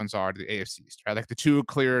and Dolphins are to the AFC East, right? Like the two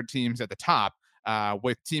clear teams at the top,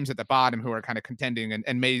 with teams at the bottom who are kind of contending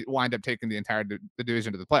and may wind up taking the entire the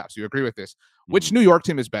division to the playoffs. You agree with this? Which New York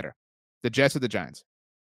team is better, the Jets or the Giants?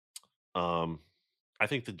 I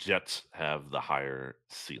think the Jets have the higher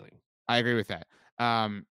ceiling. I agree with that.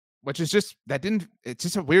 Which is just it's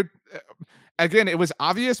just a weird. Again, it was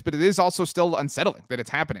obvious, but it is also still unsettling that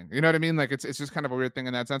it's happening. You know what I mean? Like it's just kind of a weird thing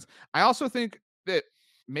in that sense. I also think that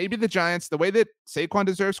maybe the Giants, the way that Saquon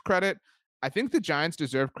deserves credit, I think the Giants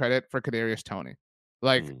deserve credit for Kadarius Toney.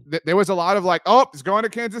 Like there was a lot of like, oh, he's going to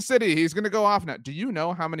Kansas City. He's going to go off now. Do you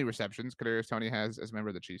know how many receptions Kadarius Toney has as a member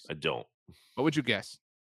of the Chiefs? I don't. What would you guess?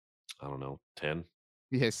 I don't know. 10.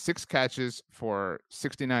 He has 6 catches for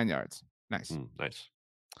 69 yards. Nice. Nice.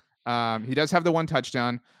 He does have the one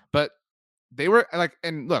touchdown, but they were like,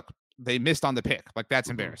 and look, they missed on the pick. Like that's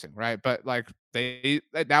embarrassing, right? But like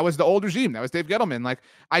that was the old regime. That was Dave Gettleman. Like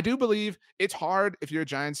I do believe it's hard if you're a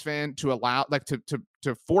Giants fan to allow like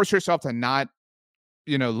to force yourself to not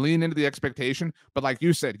lean into the expectation. But like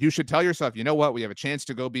you said, you should tell yourself, you know what, we have a chance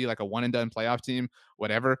to go be like a one and done playoff team,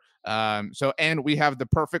 whatever. And we have the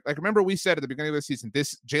perfect, like, remember we said at the beginning of the season,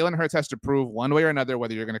 this Jalen Hurts has to prove one way or another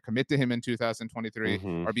whether you're going to commit to him in 2023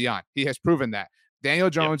 or beyond. He has proven that.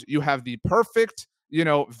 Daniel Jones, you have the perfect,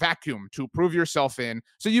 vacuum to prove yourself in.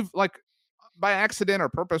 So you've like by accident or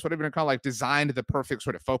purpose, whatever you want to call it, like designed the perfect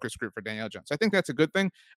sort of focus group for Daniel Jones. I think that's a good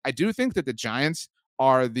thing. I do think that the Giants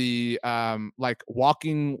are the like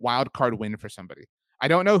walking wild card win for somebody. I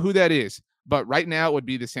don't know who that is, but right now it would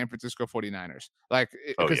be the San Francisco 49ers. Like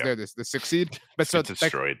because they're the 6th seed. But so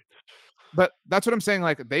destroyed. But that's what I'm saying.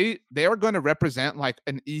 Like they are going to represent like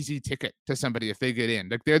an easy ticket to somebody if they get in.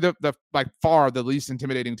 Like they're the like far the least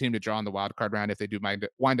intimidating team to draw in the wild card round if they do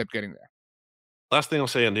wind up getting there. Last thing I'll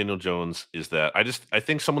say on Daniel Jones is that I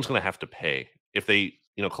think someone's going to have to pay if they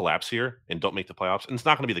collapse here and don't make the playoffs. And it's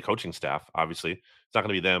not going to be the coaching staff, obviously. It's not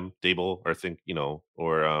going to be them, Dable,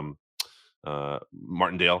 or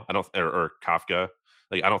Martindale. Or Kafka.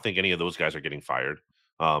 Like I don't think any of those guys are getting fired.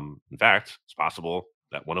 In fact, it's possible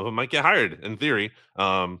that one of them might get hired in theory.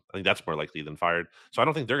 I think that's more likely than fired. So I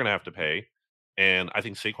don't think they're going to have to pay. And I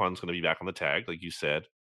think Saquon's going to be back on the tag, like you said.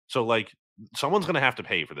 So like someone's going to have to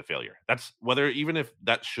pay for the failure. That's whether even if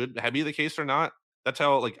that should be the case or not. That's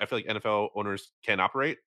how like I feel like NFL owners can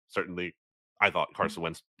operate. Certainly, I thought Carson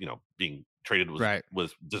Wentz, being traded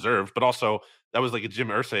was deserved, but also that was like a Jim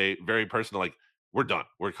Irsay very personal. Like we're done.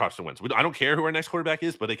 We're Carson Wentz. I don't care who our next quarterback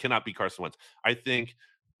is, but it cannot be Carson Wentz. I think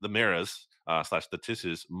the Maras / the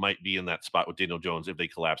Tisses might be in that spot with Daniel Jones if they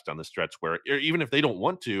collapse down the stretch. Where even if they don't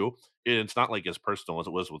want to, it's not like as personal as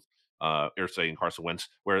it was with Irsay and Carson Wentz,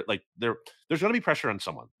 where like there's going to be pressure on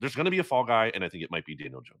someone. There's going to be a fall guy, and I think it might be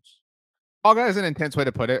Daniel Jones. Fall guy is an intense way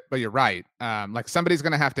to put it, but you're right. Like somebody's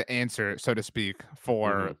going to have to answer, so to speak,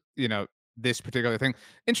 for this particular thing.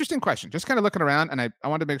 Interesting question. Just kind of looking around, and I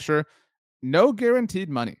wanted to make sure no guaranteed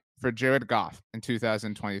money for Jared Goff in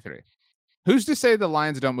 2023. Who's to say the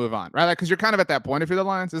Lions don't move on, right? Like, because you're kind of at that point if you're the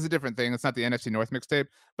Lions. It's a different thing. It's not the NFC North mixtape,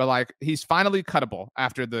 but like he's finally cuttable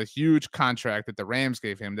after the huge contract that the Rams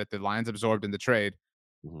gave him that the Lions absorbed in the trade.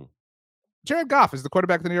 Jared Goff is the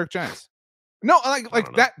quarterback of the New York Giants. No, like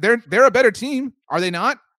that. They're a better team, are they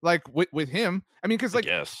not? Like with him, I mean, because like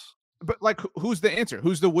yes, but like who's the answer?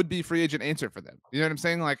 Who's the would-be free agent answer for them? You know what I'm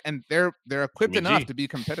saying? Like, and they're equipped enough to be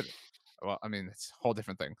competitive. Well, I mean, it's a whole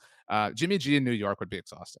different thing. Jimmy G in New York would be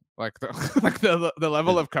exhausting. Like the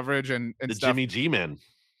level of coverage and the stuff. Jimmy G man.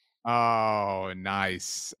 Oh,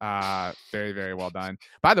 nice. Very, very well done.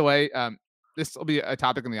 By the way, this will be a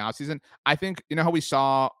topic in the offseason. I think, you know how we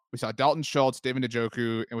saw Dalton Schultz, David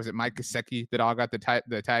Njoku, and was it Mike Gesicki that all got the tag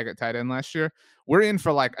at tight end last year? We're in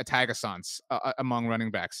for like a tagassance among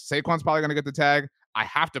running backs. Saquon's probably going to get the tag. I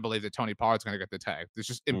have to believe that Tony Pollard's going to get the tag. It's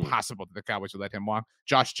just impossible that the Cowboys would let him walk.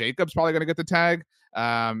 Josh Jacobs probably going to get the tag.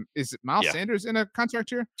 Is Miles Sanders in a contract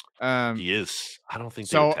here? He is. I don't think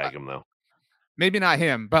they would tag him though. Maybe not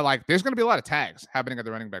him, but like there's going to be a lot of tags happening at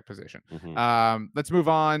the running back position. Let's move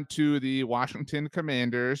on to the Washington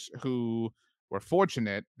Commanders, who were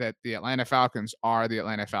fortunate that the Atlanta Falcons are the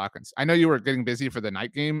Atlanta Falcons. I know you were getting busy for the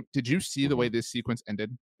night game. Did you see the way this sequence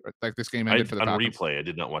ended? Like this game ended for the Falcons? On replay, I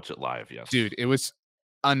did not watch it live. Yes, dude, it was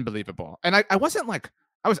unbelievable. And I wasn't like,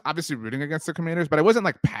 I was obviously rooting against the Commanders, but I wasn't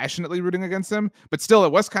like passionately rooting against them. But still,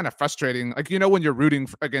 it was kind of frustrating. Like, you know, when you're rooting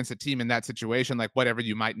against a team in that situation, like whatever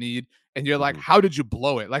you might need, and you're like, how did you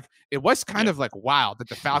blow it? Like, it was kind of like wild that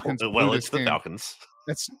the Falcons. Well, it's the Falcons.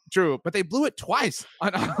 That's true, but they blew it twice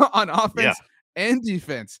on offense and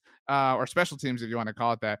defense, or special teams, if you want to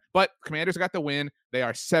call it that. But Commanders got the win. They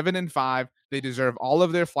are 7-5. They deserve all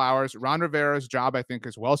of their flowers. Ron Rivera's job, I think,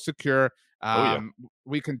 is well secure.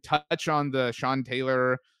 We can touch on the Sean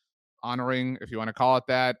Taylor honoring, if you want to call it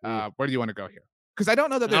that. Where do you want to go here? Because I don't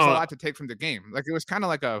know that there's a lot to take from the game. Like, it was kind of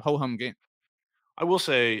like a ho-hum game. I will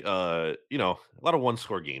say, you know, a lot of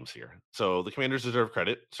one-score games here. So the Commanders deserve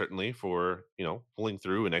credit, certainly, for, you know, pulling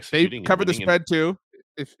through and executing. They covered the spread, too,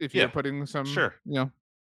 if you're putting some, you know,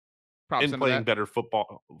 and playing better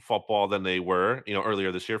football than they were, you know,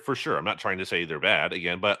 earlier this year, for sure. I'm not trying to say they're bad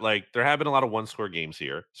again, but like there have been a lot of one-score games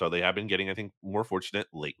here, so they have been getting, I think, more fortunate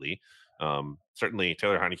lately. Certainly,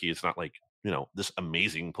 Taylor Heinicke is not like, you know, this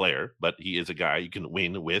amazing player, but he is a guy you can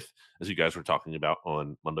win with, as you guys were talking about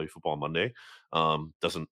on Monday Football Monday.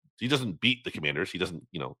 He doesn't beat the Commanders. He doesn't,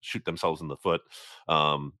 you know, shoot themselves in the foot.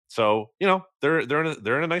 So, you know, they're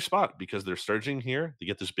in a nice spot because they're surging here. They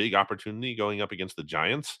get this big opportunity going up against the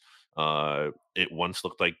Giants. It once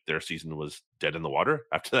looked like their season was dead in the water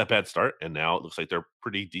after that bad start, and now it looks like they're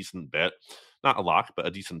pretty decent bet, not a lock, but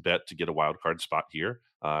a decent bet to get a wild card spot here.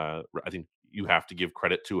 I think you have to give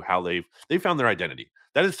credit to how they've found their identity.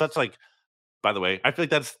 That is such like, by the way, I feel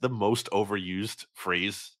like that's the most overused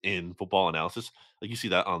phrase in football analysis. Like you see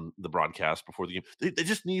that on the broadcast before the game. They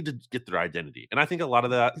just need to get their identity, and I think a lot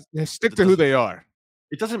of that stick to who they are.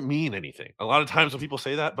 It doesn't mean anything. A lot of times when people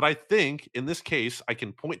say that, but I think in this case, I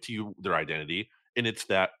can point to you their identity, and it's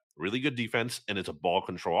that really good defense, and it's a ball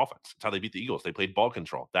control offense. It's how they beat the Eagles. They played ball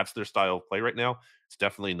control. That's their style of play right now. It's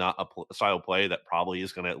definitely not a style of play that probably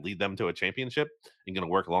is going to lead them to a championship and going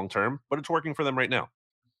to work long term, but it's working for them right now.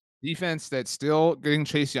 Defense that's still getting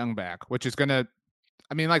Chase Young back, which is going to,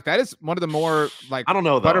 I mean, like that is one of the more like, I don't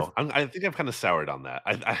know though. I think I'm kind of soured on that.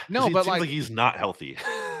 No, but it seems like he's not healthy.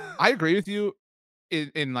 I agree with you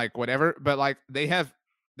in like whatever, but like they have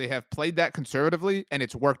played that conservatively and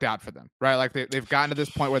it's worked out for them, right? Like they've gotten to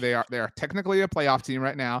this point where they are technically a playoff team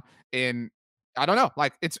right now. And I don't know,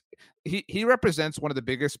 like he represents one of the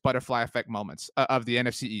biggest butterfly effect moments of the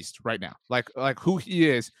NFC East right now. Like who he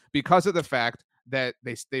is, because of the fact that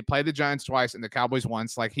they played the Giants twice and the Cowboys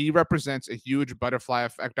once. Like he represents a huge butterfly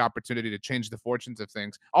effect opportunity to change the fortunes of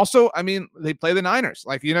things. Also, I mean, they play the Niners.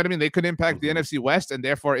 Like, you know what I mean? They could impact the NFC West and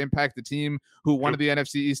therefore impact the team who one of the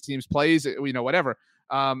NFC East teams plays, you know, whatever.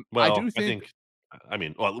 Well, I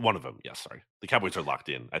mean, one of them. Yes, sorry. The Cowboys are locked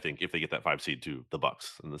in, I think, if they get that 5 seed to the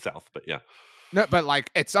Bucks in the South. But yeah. No, but like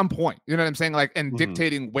at some point, you know what I'm saying? Like, and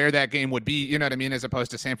dictating where that game would be, you know what I mean, as opposed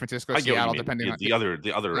to San Francisco, Seattle, depending on the other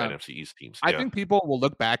NFC East teams. I think people will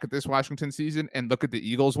look back at this Washington season and look at the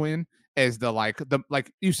Eagles win as the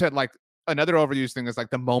like you said, like another overused thing is like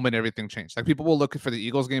the moment everything changed. Like people will look for the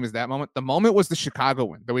Eagles game as that moment. The moment was the Chicago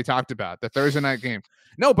win that we talked about, the Thursday night game.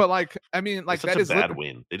 No, but like, I mean, like that is a bad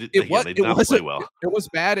win. They did not play well. It was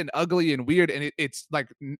bad and ugly and weird, and it's like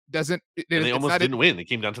doesn't. They almost didn't win. It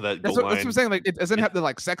came down to that goal line. That's what I'm saying. Like it doesn't have the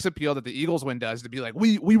like sex appeal that the Eagles win does to be like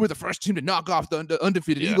we were the first team to knock off the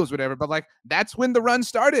undefeated Eagles, whatever. But like that's when the run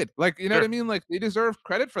started. Like you know what I mean. Like they deserve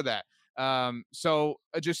credit for that. So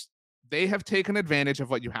just. They have taken advantage of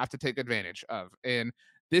what you have to take advantage of. And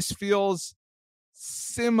this feels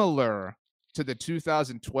similar to the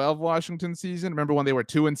 2012 Washington season. Remember when they were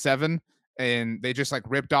 2-7 and they just like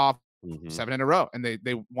ripped off 7 in a row and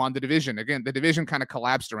they won the division. Again, the division kind of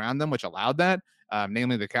collapsed around them, which allowed that,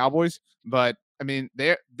 namely the Cowboys. But I mean,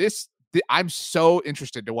 I'm so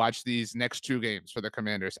interested to watch these next 2 games for the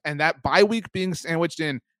Commanders, and that bye week being sandwiched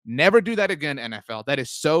in. Never do that again, NFL. That is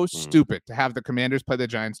so stupid to have the Commanders play the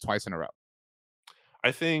Giants twice in a row.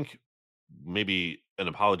 I think maybe an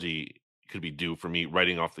apology could be due for me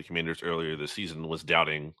writing off the Commanders earlier this season was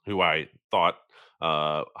doubting who I thought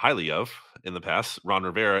highly of in the past, Ron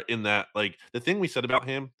Rivera. In that, like, the thing we said about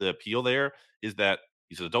him, the appeal there is that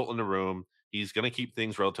he's an adult in the room. He's going to keep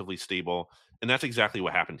things relatively stable, and that's exactly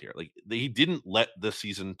what happened here. Like, he didn't let the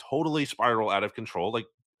season totally spiral out of control, like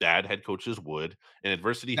bad head coaches would, and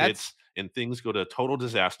adversity hits and things go to total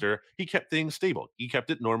disaster. He kept things stable. He kept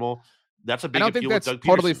it normal. That's a I big don't think appeal with that's Doug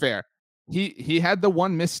totally Peterson. fair. He had the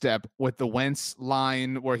one misstep with the Wentz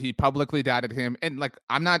line where he publicly doubted him. And like,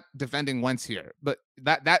 I'm not defending Wentz here, but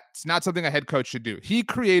that's not something a head coach should do. He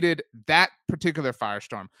created that particular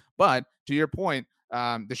firestorm. But to your point,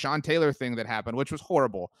 the Sean Taylor thing that happened, which was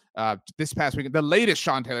horrible this past weekend, the latest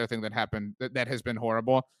Sean Taylor thing that happened that has been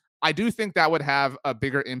horrible. I do think that would have a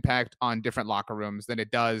bigger impact on different locker rooms than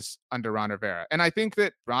it does under Ron Rivera. And I think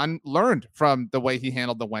that Ron learned from the way he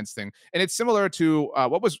handled the Wentz thing. And it's similar to do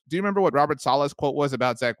you remember what Robert Saleh's quote was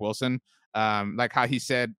about Zach Wilson? Like how he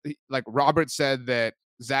said, like Robert said that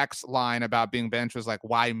Zach's line about being benched was like,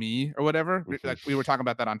 why me or whatever. Mm-hmm. Like we were talking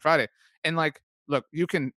about that on Friday. And like, look, you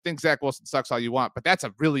can think Zach Wilson sucks all you want, but that's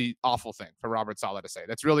a really awful thing for Robert Saleh to say.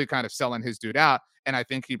 That's really kind of selling his dude out. And I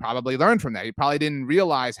think he probably learned from that. He probably didn't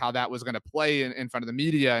realize how that was going to play in front of the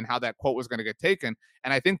media and how that quote was going to get taken.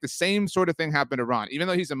 And I think the same sort of thing happened to Ron. Even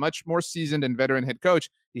though he's a much more seasoned and veteran head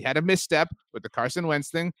coach, he had a misstep with the Carson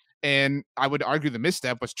Wentz thing. And I would argue the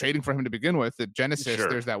misstep was trading for him to begin with. The genesis,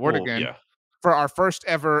 there's that word again, for our first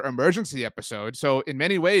ever emergency episode. So in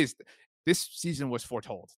many ways, this season was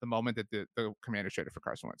foretold the moment that the Commanders traded for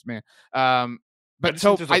Carson Wentz, man. But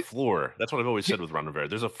so there's a floor. That's what I've always said with Ron Rivera.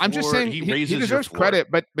 There's a floor. I'm just saying he deserves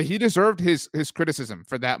credit, but he deserved his criticism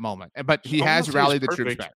for that moment. But he has rallied the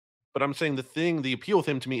troops back. But I'm saying the appeal with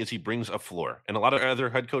him to me is he brings a floor. And a lot of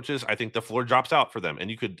other head coaches, I think the floor drops out for them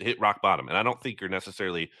and you could hit rock bottom. And I don't think you're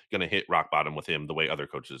necessarily going to hit rock bottom with him the way other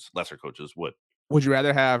coaches, lesser coaches would. Would you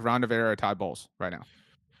rather have Ron Rivera or Todd Bowles right now?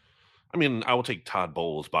 I mean, I will take Todd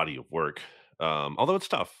Bowles' body of work. Although it's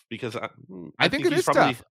tough because I think it is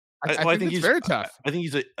tough. I think it's very tough. I think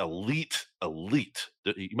he's an elite.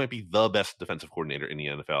 He might be the best defensive coordinator in the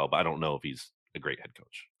NFL, but I don't know if he's a great head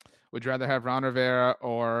coach. Would you rather have Ron Rivera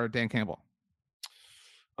or Dan Campbell?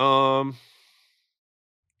 Probably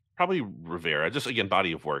Rivera. Just again,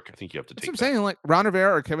 body of work. I think you have to take. I'm saying, like Ron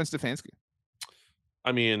Rivera or Kevin Stefanski.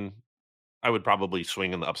 I mean, I would probably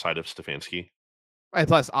swing on the upside of Stefanski. Right,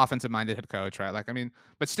 plus offensive-minded head coach, right? Like, I mean,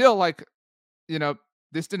 but still, like, you know,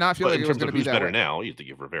 this did not feel like it was going to be that better way. Now. You have to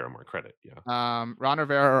give Rivera more credit. Yeah. Ron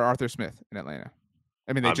Rivera or Arthur Smith in Atlanta.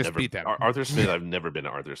 I mean, they just beat them. Arthur Smith. I've never been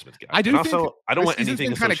an Arthur Smith guy. I do think also, I don't want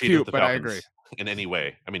anything associated with the Falcons I agree. in any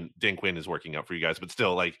way. I mean, Dan Quinn is working out for you guys, but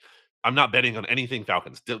still, like, I'm not betting on anything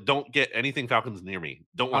Falcons. Don't get anything Falcons near me.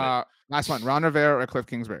 Don't want it. Last one: Ron Rivera or Cliff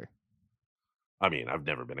Kingsbury. I mean, I've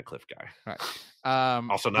never been a Cliff guy. Right.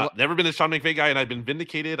 Also, never been a Sean McVay guy, and I've been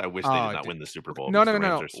vindicated. I wish they did not win the Super Bowl. No.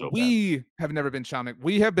 We have never been Sean McVay.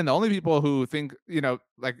 We have been the only people who think,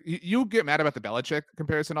 like you get mad about the Belichick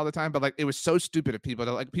comparison all the time, but like it was so stupid of people.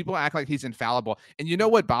 Like people act like he's infallible. And you know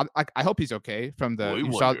what, Bob? Like I hope he's okay from the.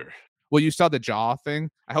 You saw the jaw thing.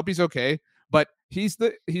 I hope he's okay. But he's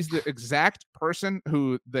the exact person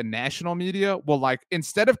who the national media will, like,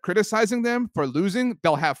 instead of criticizing them for losing,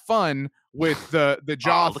 they'll have fun with the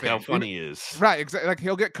jaw thing. Look how funny he is. Right, exactly. Like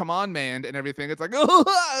he'll get command manned and everything. It's like,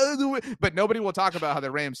 but nobody will talk about how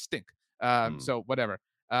the Rams stink. So whatever.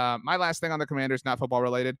 My last thing on the Commanders, not football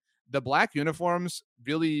related. The black uniforms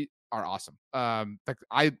really are awesome. Like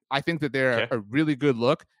I think that they're a really good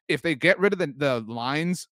look. If they get rid of the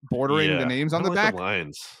lines bordering the names on the back,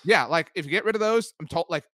 lines. Yeah, like if you get rid of those, I'm told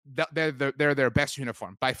like they're their best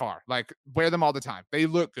uniform by far. Like wear them all the time. They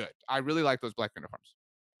look good. I really like those black uniforms.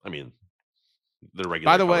 I mean, the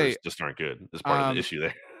regular colors just aren't good. That's part of the issue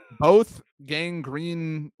there. Both gang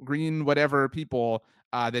green whatever people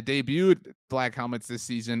that debuted black helmets this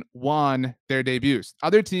season won their debuts.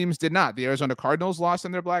 Other teams did not. The Arizona Cardinals lost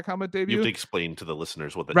in their black helmet debut. You have to explain to the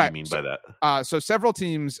listeners what you mean by that. So several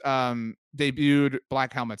teams debuted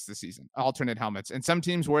black helmets this season, alternate helmets, and some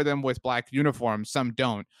teams wear them with black uniforms, some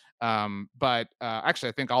don't. But actually,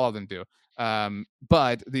 I think all of them do.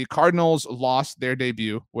 But the Cardinals lost their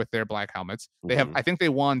debut with their black helmets. They have, I think they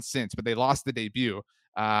won since, but they lost the debut.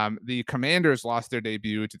 The Commanders lost their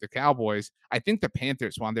debut to the Cowboys. I think the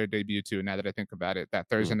Panthers won their debut too, now that I think about it, that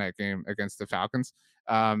Thursday night game against the Falcons.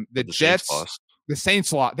 The Jets, the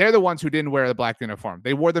Saints lost. They're the ones who didn't wear the black uniform.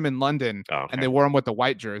 They wore them in London, and they wore them with the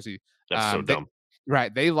white jersey. That's so dumb.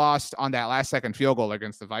 Right. They lost on that last second field goal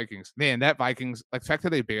against the Vikings. Man, that Vikings, like the fact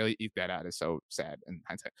that they barely eke that out is so sad in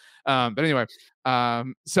hindsight. But anyway,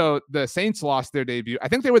 so the Saints lost their debut. I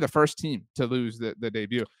think they were the first team to lose the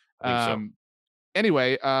debut. I think so.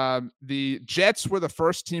 Anyway, the Jets were the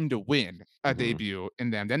first team to win a debut in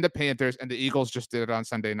them. Then the Panthers and the Eagles just did it on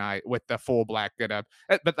Sunday night with the full black getup.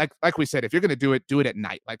 But like we said, if you're gonna do it at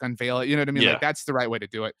night. Like unveil it. You know what I mean? Yeah. Like that's the right way to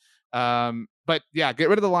do it. But yeah, get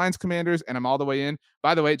rid of the Lions Commanders, and I'm all the way in.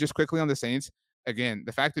 By the way, just quickly on the Saints, again,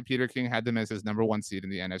 the fact that Peter King had them as his number 1 seed in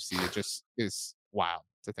the NFC, it just is wild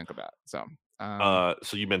to think about. So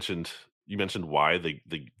so you mentioned why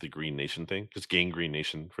the Green Nation thing, because Gang Green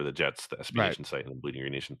Nation for the Jets, the SB right. Nation site, and the Bleeding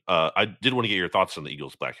Green Nation. I did want to get your thoughts on the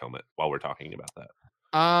Eagles black helmet while we're talking about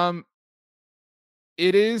that.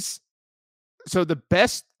 It is so the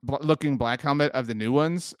best looking black helmet of the new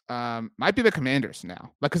ones might be the Commanders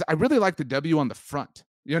now. Like, because I really like the W on the front.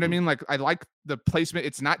 You know what I mean? Like, I like the placement.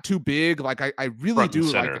 It's not too big. Like, I really Front do and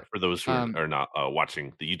center, like it. For those who are not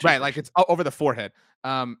watching the YouTube. Right, version. like it's over the forehead.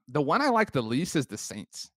 The one I like the least is the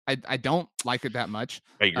Saints. I don't like it that much.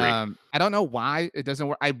 I agree. I don't know why it doesn't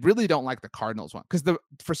work. I really don't like the Cardinals one because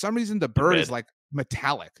for some reason the bird is like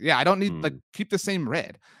metallic. Yeah, I don't need like keep the same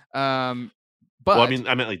red. But well,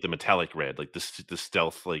 I meant like the metallic red, like the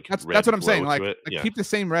stealth, like that's red what I'm saying. Like, yeah. Keep the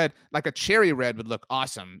same red, like a cherry red would look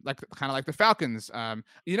awesome, like kind of like the Falcons.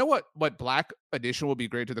 You know what black addition will be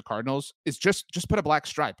great to the Cardinals is just put a black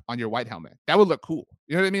stripe on your white helmet. That would look cool.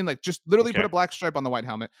 You know what I mean? Like just literally put a black stripe on the white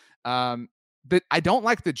helmet. But I don't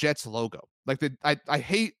like the Jets logo. Like I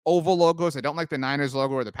hate oval logos. I don't like the Niners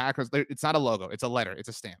logo or the Packers. It's not a logo. It's a letter. It's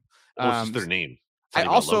a stamp. Well, it's just their name. I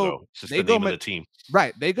also it's just the name of the team.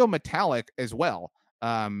 Right. They go metallic as well.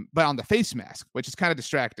 But on the face mask, which is kind of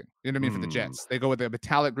distracting. You know what I mean? For the Jets, they go with a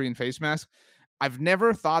metallic green face mask. I've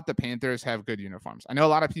never thought the Panthers have good uniforms. I know a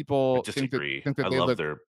lot of people think that I love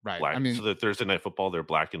their right. Black. I mean, so the Thursday Night Football, they're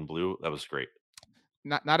black and blue. That was great.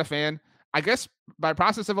 Not a fan. I guess by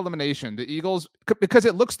process of elimination, the Eagles, because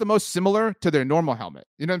it looks the most similar to their normal helmet.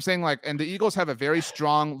 You know what I'm saying? Like, and the Eagles have a very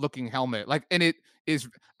strong looking helmet. Like, and it is.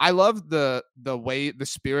 I love the way the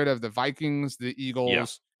spirit of the Vikings, the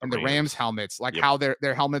Eagles, and the Rams helmets. Like how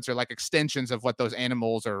their helmets are like extensions of what those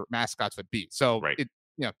animals or mascots would be. So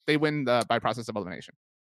they win by process of elimination.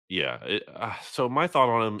 Yeah. So my thought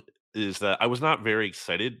on them is that I was not very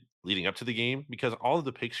excited leading up to the game because all of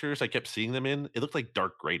the pictures I kept seeing them in, it looked like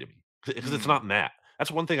dark gray to me because it's not matte. That's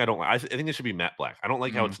one thing I don't like. I think it should be matte black. I don't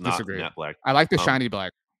like how it's not matte black. I like the shiny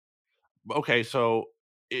black. Okay, so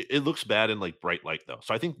it looks bad in like bright light though.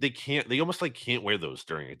 So I think they almost like can't wear those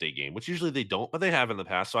during a day game, which usually they don't, but they have in the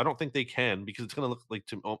past. So I don't think they can because it's going to look like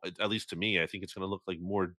at least to me, I think it's going to look like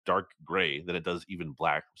more dark gray than it does even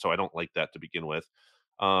black. So I don't like that to begin with.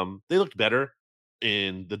 They looked better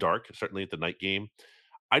in the dark, certainly at the night game.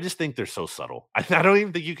 I just think they're so subtle. I don't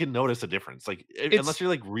even think you can notice a difference. Like unless you're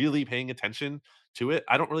like really paying attention to it,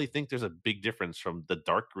 I don't really think there's a big difference from the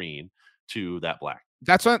dark green to that black.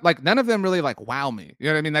 That's what, like, none of them really like wow me. You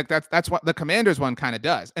know what I mean? Like that's what the Commanders one kind of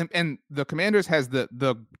does. And the Commanders has the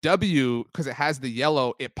W because it has the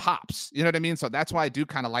yellow, it pops. You know what I mean? So that's why I do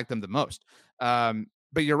kind of like them the most.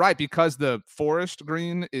 But you're right, because the forest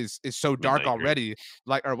green is so dark already,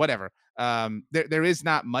 like, or whatever. There is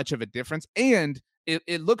not much of a difference. And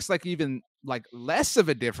it looks like even like less of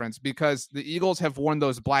a difference because the Eagles have worn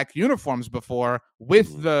those black uniforms before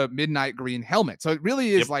with the midnight green helmet. So it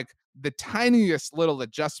really is like the tiniest little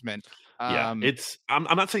adjustment. I'm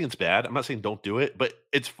not saying it's bad. I'm not saying don't do it, but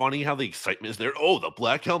it's funny how the excitement is there. Oh, the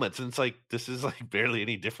black helmets. And it's like, this is like barely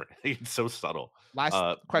any different. It's so subtle.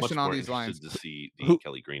 Last question on these lines. To see the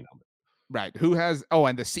Kelly Green helmet. Right. Who has,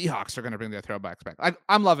 and the Seahawks are going to bring their throwbacks back.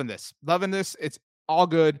 I'm loving this. It's all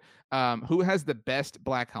good. Who has the best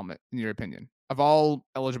black helmet in your opinion of all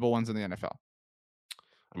eligible ones in the NFL?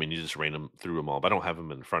 I mean, you just ran through them all, but I don't have them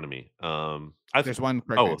in front of me. There's one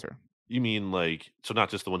correct answer. You mean like, so not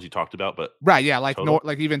just the ones you talked about, but right? Yeah, like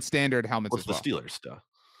like even standard helmets. What's as well. The Steelers stuff?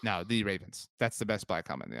 No, the Ravens. That's the best black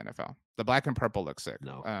helmet in the NFL. The black and purple looks sick.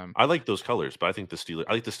 No, I like those colors, but I think the Steelers.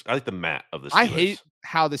 I like the matte of the Steelers. I hate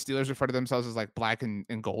how the Steelers refer to themselves as like black and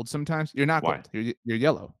gold. Sometimes you're not gold. You're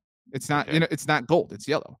yellow. It's not. Okay. It's not gold. It's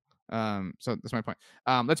yellow. So that's my point.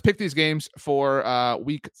 Let's pick these games for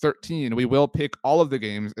week 13. We will pick all of the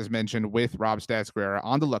games as mentioned with Rob Stats Guerrera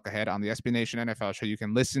on the look ahead on the SB Nation NFL show. You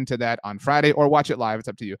can listen to that on Friday or watch it live. It's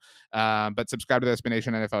up to you. But subscribe to the SB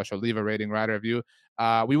Nation NFL show. Leave a rating, write a review.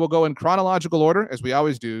 We will go in chronological order as we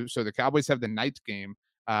always do. So the Cowboys have the night game.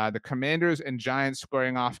 The Commanders and Giants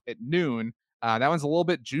squaring off at noon. That one's a little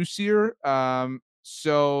bit juicier.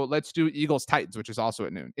 So let's do Eagles Titans, which is also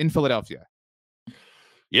at noon in Philadelphia.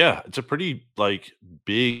 Yeah, it's a pretty like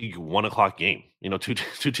big 1 o'clock game. You know, two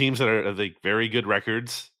teams that are like very good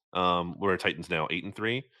records. Where Titans now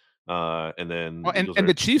 8-3, and then and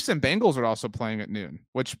the Chiefs and Bengals are also playing at noon,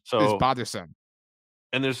 which is bothersome.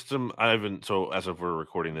 And there's some I haven't so as of we're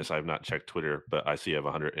recording this, I have not checked Twitter, but I see I have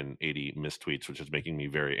 180 missed tweets, which is making me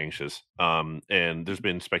very anxious. And there's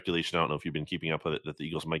been speculation, I don't know if you've been keeping up with it, that the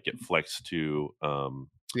Eagles might get flexed to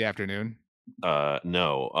The afternoon.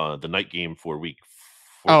 no, the night game for week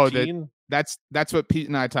Oh, 14. that's what Pete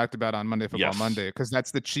and I talked about on Monday Football Yes. Monday, because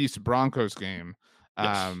that's the Chiefs Broncos game.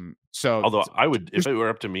 Yes. So Although I would, if just it were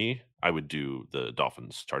up to me, I would do the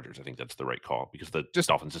Dolphins Chargers. I think that's the right call because the just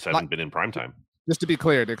Dolphins just like haven't been in prime time. just to be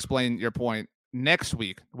clear, to explain your point, next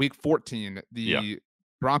week, week 14, Yeah. the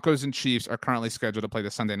Broncos and Chiefs are currently scheduled to play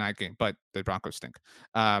the Sunday night game, but the Broncos stink.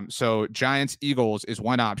 So Giants Eagles is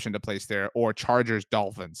one option to place there, or Chargers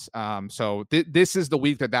Dolphins. So this is the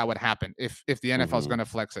week that would happen if the NFL is Mhm. going to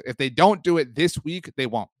flex it. If they don't do it this week, they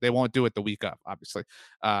won't. They won't do it the week of, obviously.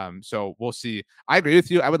 So we'll see. I agree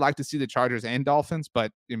with you. I would like to see the Chargers and Dolphins,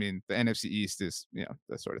 but I mean the NFC East is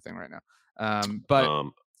the sort of thing right now. But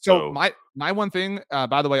so So my one thing,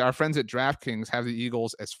 by the way, our friends at DraftKings have the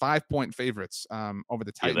Eagles as 5-point favorites over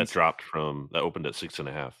the yeah, that Titans. dropped from that opened at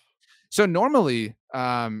 6.5. So normally,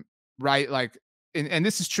 right, like, and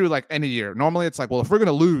this is true like any year. Normally, it's like, well, if we're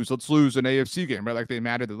gonna lose, let's lose an AFC game, right? Like they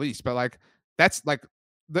matter the least. But like that's like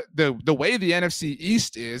the way the NFC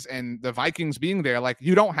East is, and the Vikings being there, like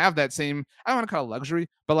you don't have that same. I don't want to call it luxury,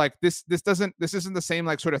 but like this isn't the same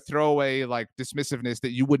like sort of throwaway like dismissiveness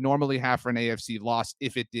that you would normally have for an AFC loss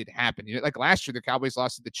if it did happen. Like last year, the Cowboys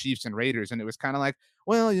lost to the Chiefs and Raiders, and it was kind of like,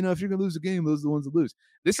 well, if you're gonna lose a game, those are the ones that lose.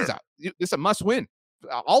 This is Sure. a must win.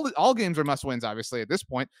 All games are must wins, obviously, at this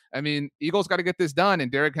point. I mean, Eagles got to get this done, and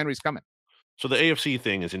Derrick Henry's coming. So the AFC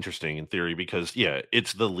thing is interesting in theory because yeah,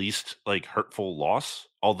 it's the least like hurtful loss,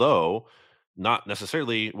 although not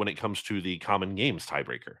necessarily when it comes to the common games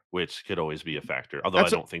tiebreaker, which could always be a factor. Although I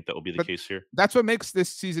That's what, don't think that will be the but case here. that's what makes this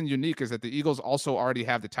season unique is that the Eagles also already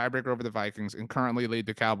have the tiebreaker over the Vikings and currently lead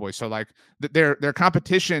the Cowboys. So like their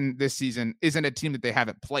competition this season isn't a team that they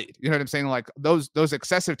haven't played. You know what I'm saying? Like those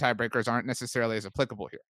excessive tiebreakers aren't necessarily as applicable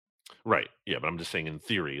here. Right. Yeah, but I'm just saying in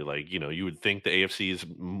theory, like, you would think the AFC is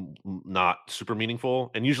not super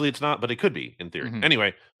meaningful, and usually it's not, but it could be in theory. Mhm.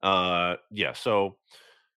 Anyway, yeah, so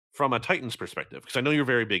from a Titans perspective, because I know you're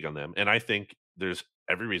very big on them, and I think there's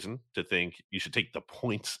every reason to think you should take the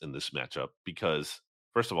points in this matchup because,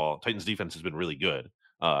 first of all, Titans defense has been really good.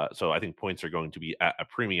 So I think points are going to be at a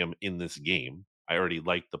premium in this game. I already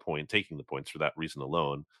like the point, taking the points for that reason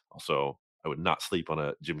alone. Also, I would not sleep on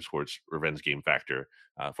a Jim Schwartz revenge game factor.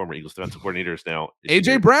 Former Eagles defensive coordinator is now issued AJ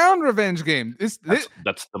your. Brown revenge game. That's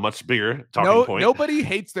the much bigger talking No, point. nobody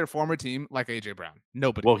hates their former team like AJ Brown.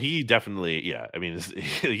 Nobody. Well, he definitely, yeah. I mean,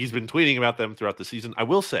 he's been tweeting about them throughout the season. I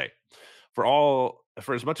will say, for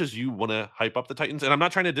as much as you want to hype up the Titans, and I'm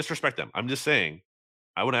not trying to disrespect them, I'm just saying,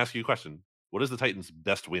 I want to ask you a question. What is the Titans'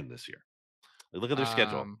 best win this year? Like, look at their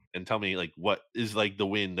schedule Um, and tell me, like, what is like the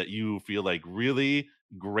win that you feel like really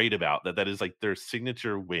great about that is like their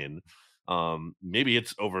signature win. Maybe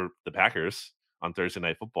it's over the Packers on Thursday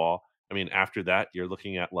Night Football. I mean, after that, you're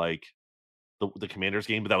looking at like the Commanders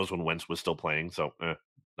game, but that was when Wentz was still playing, so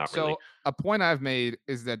not really. So a point I've made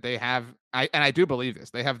is that they have I do believe this.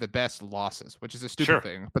 They have the best losses, which is a stupid Sure,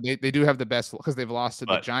 thing, but they do have the best because they've lost to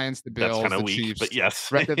the but Giants, the that's Bills, kind the of weak. But Chiefs.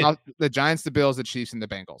 yes, Right, they've lost the Giants, the Bills, the Chiefs, and the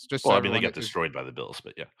Bengals. Just well, so I mean they everyone got is destroyed by the Bills,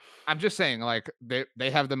 but yeah, I'm just saying like they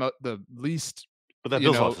have the least, but that you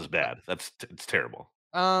Bills know, loss is bad. It's terrible.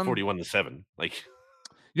 um 41-7. Like,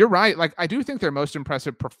 you're right. Like I do think their most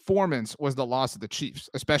impressive performance was the loss of the Chiefs,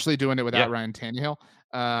 especially doing it without yeah, Ryan Tannehill.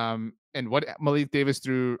 And what Malik Davis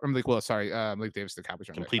threw, or Malik, well, sorry, Malik Davis, the Cowboys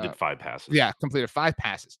running back. completed 5 passes. Yeah, completed 5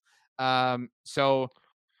 passes. So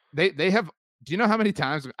they have do you know how many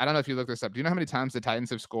times I don't know if you looked this up. Do you know how many times the Titans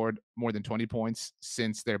have scored more than 20 points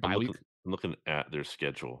since their I'm bye looking week? I'm looking at their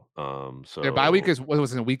schedule. Their bye week So is what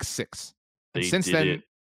was in week 6. And they since did it then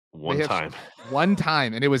they one have time. one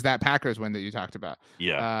time, and it was that Packers win that you talked about.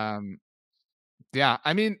 Yeah, Um yeah,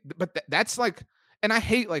 I mean, but that's like, and I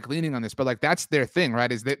hate like leaning on this, but like that's their thing,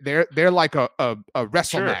 right? Is that they're like a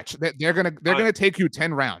wrestle sure. match. They're I gonna take you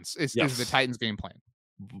 10 rounds. Is the yes. Titans game plan?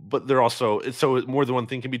 But they're also so more than one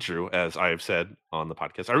thing can be true, as I have said on the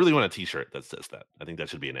podcast. I really want a T-shirt that says that. I think that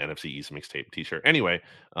should be an NFC East mixtape T-shirt. Anyway,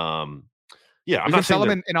 yeah, I'm We can not sell saying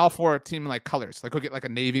them they're in all 4 team like colors. Like we'll get like a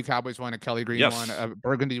navy Cowboys one, a Kelly green one, yes, a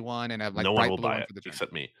burgundy one, and a like no one bright will blue buy one it for the Giants.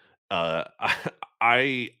 except me. Uh,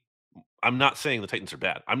 I I'm not saying the Titans are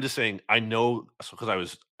bad. I'm just saying I know because I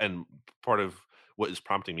was and part of what is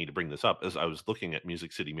prompting me to bring this up is I was looking at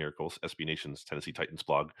Music City Miracles, SB Nation's Tennessee Titans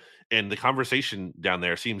blog, and the conversation down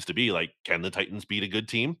there seems to be like, can the Titans beat a good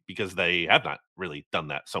team? Because they have not really done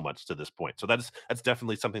that so much to this point. So that's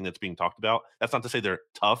definitely something that's being talked about. That's not to say they're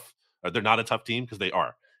tough or they're not a tough team because they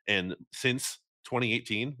are. And since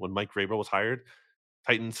 2018 when Mike Vrabel was hired,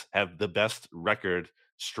 Titans have the best record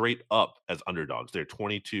straight up as underdogs. They're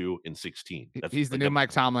 22-16. That's He's the like new that.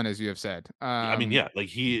 Mike Tomlin, as you have said. I mean, yeah, like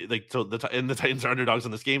so the Titans are underdogs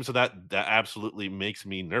in this game, so that absolutely makes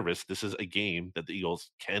me nervous. This is a game that the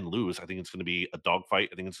Eagles can lose. I think it's going to be a dogfight.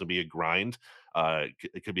 I think it's going to be a grind.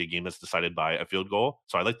 It could be a game that's decided by a field goal.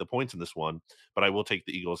 So I like the points in this one, but I will take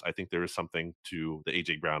the Eagles. I think there is something to the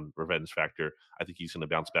AJ Brown revenge factor. I think he's going to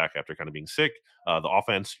bounce back after kind of being sick. The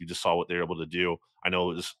offense, you just saw what they're able to do. I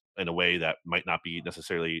know it was in a way that might not be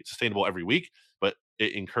necessarily sustainable every week, but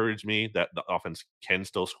it encouraged me that the offense can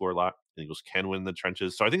still score a lot. The Eagles can win the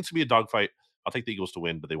trenches. So I think it's going to be a dogfight. I'll take the Eagles to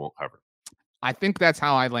win, but they won't cover. I think that's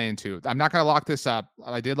how I lay into. I'm not going to lock this up.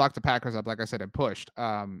 I did lock the Packers up, like I said, and pushed.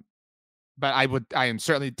 But I am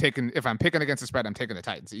certainly taking, if I'm picking against the spread, I'm taking the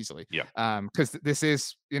Titans easily. Yeah. Because this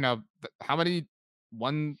is, how many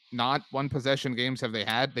one possession games have they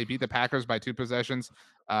had? They beat the Packers by 2 possessions.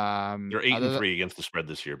 They're 8-3 against the spread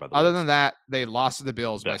this year, by the way. Other than that, they lost to the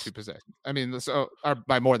Bills by 2 possessions. I mean, so or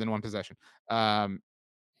by more than 1 possession.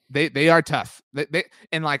 They are tough. They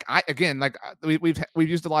and like we've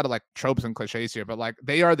used a lot of like tropes and cliches here, but like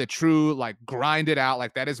they are the true like grind it out.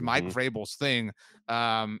 Like that is Mike Vrabel's thing.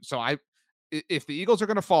 So if the Eagles are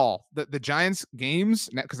going to fall, the Giants games,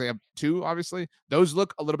 because they have 2, obviously, those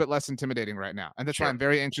look a little bit less intimidating right now. And that's why I'm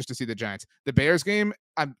very anxious to see the Giants. The Bears game,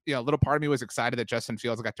 a little part of me was excited that Justin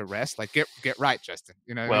Fields got to rest. Like, get right, Justin.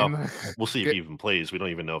 You know what I mean? We'll see if he even plays. We don't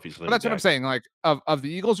even know if he's going to. That's what I'm saying. Like, of the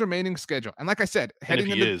Eagles' remaining schedule. And like I said,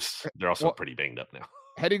 they're also pretty banged up now.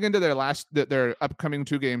 Heading into their upcoming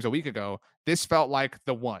 2 games a week ago, this felt like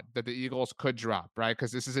the one that the Eagles could drop, right?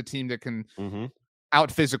 Because this is a team that can out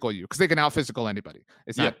physical you, because they can out physical anybody.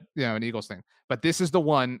 It's not an Eagles thing, but this is the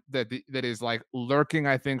one that is like lurking,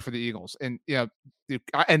 I think, for the Eagles. And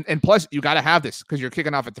and plus you got to have this because you're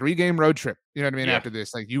kicking off a 3-game road trip. You know what I mean? After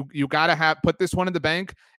this, like you got to put this one in the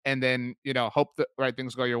bank, and then hope the right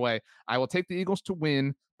things go your way. I will take the Eagles to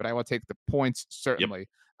win, but I will take the points certainly.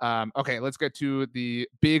 Okay, let's get to the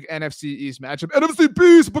big NFC East matchup. NFC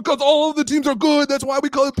Beast, because all of the teams are good. That's why we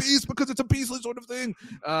call it Beast, because it's a beastly sort of thing.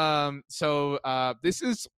 So this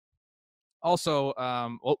is also,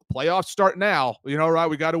 playoffs start now. Right?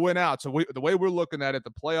 We got to win out. So the way we're looking at it, the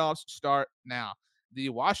playoffs start now. The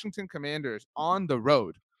Washington Commanders on the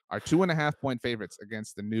road are 2.5-point favorites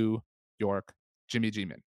against the New York Jimmy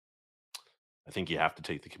G-Men. I think you have to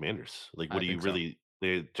take the Commanders. Like, what do you really?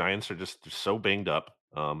 The Giants are just so banged up.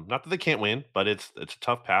 Not that they can't win, but it's a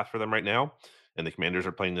tough path for them right now. And the Commanders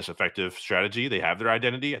are playing this effective strategy. They have their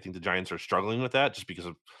identity. I think the Giants are struggling with that just because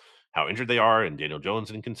of how injured they are and Daniel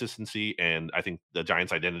Jones' inconsistency. And I think the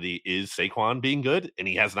Giants' identity is Saquon being good, and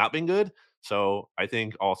he has not been good. So I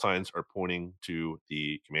think all signs are pointing to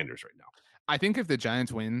the Commanders right now. I think if the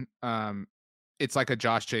Giants win, it's like a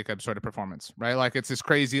Josh Jacobs sort of performance, right? Like it's this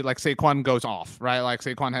crazy, like Saquon goes off, right? Like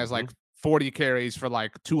Saquon has like 40 carries for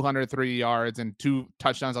like 203 yards and 2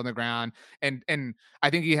 touchdowns on the ground. And I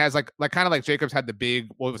think he has like kind of like Jacobs had the big,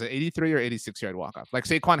 what was it, 83 or 86 yard walk off. Like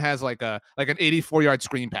Saquon has like an 84 yard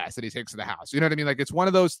screen pass that he takes to the house. You know what I mean? Like it's one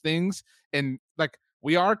of those things. And like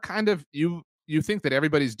we are kind of, you think that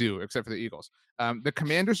everybody's due except for the Eagles. The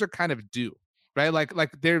Commanders are kind of due, right? Like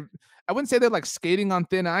they're, I wouldn't say they're like skating on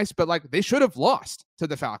thin ice, but like they should have lost to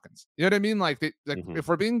the Falcons. You know what I mean? Like, if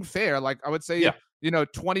we're being fair, like I would say,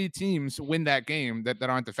 20 teams win that game that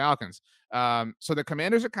aren't the Falcons. So the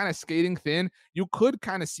Commanders are kind of skating thin. You could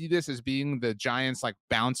kind of see this as being the Giants like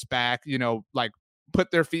bounce back, like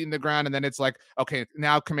put their feet in the ground. And then it's like, okay,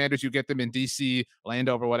 now Commanders, you get them in DC,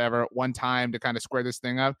 Landover, whatever, one time to kind of square this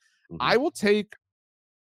thing up. I'll take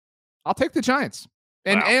the Giants.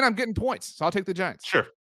 And I'm getting points, so I'll take the Giants. Sure.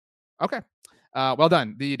 Okay. Well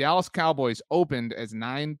done. The Dallas Cowboys opened as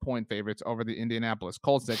 9-point favorites over the Indianapolis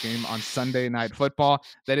Colts. That game on Sunday Night Football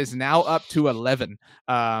that is now up to 11.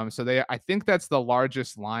 So I think that's the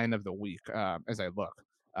largest line of the week as I look.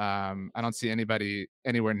 I don't see anybody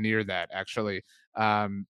anywhere near that actually.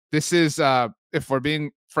 This is if we're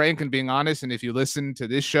being frank and being honest, and if you listen to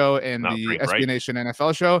this show and the SB Nation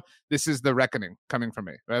NFL show, this is the reckoning coming from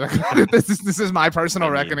me. Right? this is my personal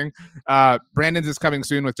reckoning. Brandon's is coming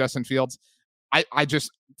soon with Justin Fields. It's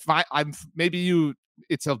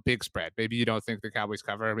a big spread. Maybe you don't think the Cowboys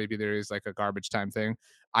cover. Maybe there is like a garbage time thing.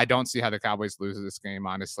 I don't see how the Cowboys lose this game,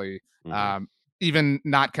 honestly. Even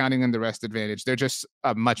not counting in the rest advantage, they're just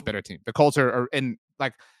a much better team. The Colts are in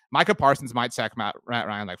like Micah Parsons might sack Matt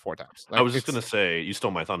Ryan like 4 times. Like, I was just going to say, you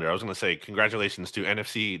stole my thunder. I was going to say, congratulations to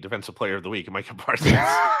NFC Defensive Player of the Week, Micah Parsons.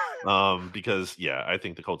 Because, I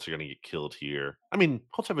think the Colts are going to get killed here. I mean,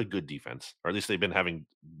 Colts have a good defense, or at least they've been having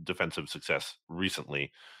defensive success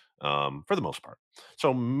recently. for the most part.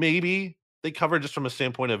 So maybe they cover just from a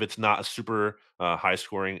standpoint of it's not a super high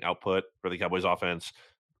scoring output for the Cowboys offense,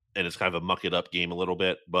 and it's kind of a muck it up game a little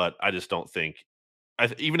bit. But I just don't think,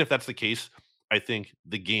 even if that's the case, I think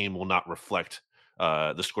the game will not reflect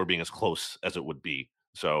the score being as close as it would be.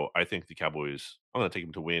 So I think the Cowboys, I'm going to take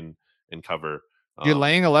them to win and cover. You're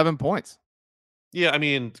laying 11 points. Yeah, I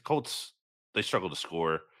mean, the Colts, they struggle to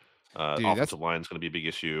score. Dude, offensive line is going to be a big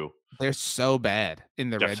issue. They're so bad in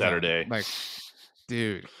the red Saturday. zone. Like,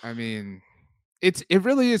 dude, I mean, it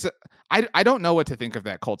really is. I don't know what to think of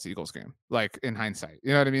that Colts Eagles game. Like in hindsight,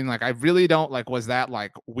 you know what I mean? Like I really don't like. Was that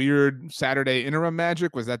like weird Saturday interim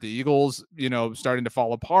magic? Was that the Eagles, starting to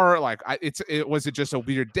fall apart? Like was it just a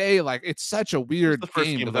weird day? Like it's such a weird the first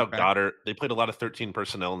game without Goddard. They played a lot of 13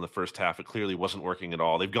 personnel in the first half. It clearly wasn't working at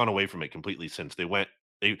all. They've gone away from it completely since they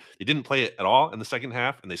didn't play it at all in the second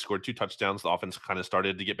half, and they scored 2 touchdowns. The offense kind of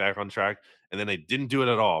started to get back on track, and then they didn't do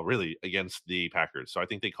it at all, really, against the Packers. So I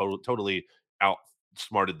think they totally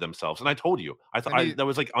outsmarted themselves. And I told you, I thought that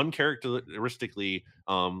was like uncharacteristically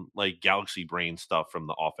like galaxy brain stuff from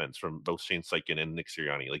the offense from both Shane Steichen and Nick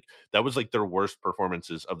Sirianni. Like that was like their worst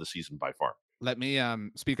performances of the season by far. Let me,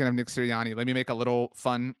 speaking of Nick Sirianni, let me make a little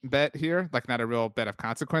fun bet here, like not a real bet of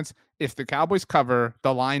consequence. If the Cowboys cover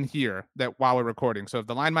the line here, that while we're recording, so if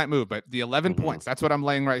the line might move, but the 11 points, that's what I'm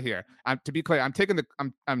laying right here. To be clear, I'm taking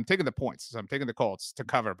the points, so I'm taking the Colts to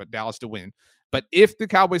cover, but Dallas to win. But if the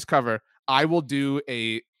Cowboys cover, I will do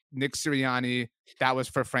a Nick Sirianni "that was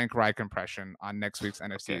for Frank Reich" impression on next week's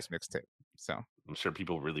NFC East mixtape. So I'm sure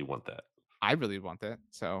people really want that. I really want that.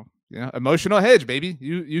 So, emotional hedge, baby.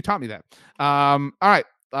 You taught me that. All right.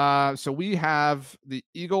 So we have the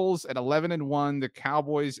Eagles at 11-1, the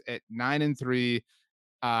Cowboys at 9-3,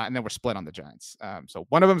 and then we're split on the Giants. So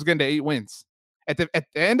one of them's getting to 8 wins. At the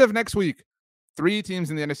end of next week, 3 teams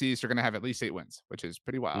in the NFC East are going to have at least 8 wins, which is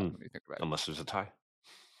pretty wild when you think about it. Unless there's a tie.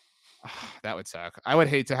 That would suck. I would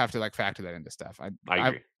hate to have to like factor that into stuff. I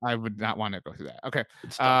agree. I would not want to go through that. Okay.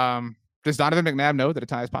 Does Donovan McNabb know that a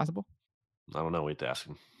tie is possible? I don't know. Wait to ask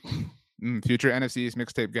him. Future NFC's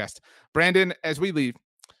mixtape guest. Brandon, as we leave,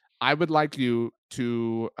 I would like you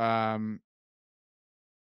to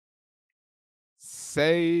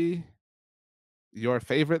say your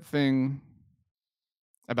favorite thing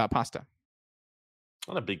about pasta.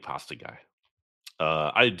 I'm not a big pasta guy.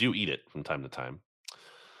 I do eat it from time to time,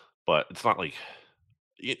 but it's not like...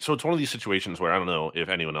 So it's one of these situations where I don't know if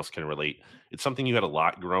anyone else can relate. It's something you had a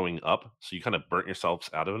lot growing up, so you kind of burnt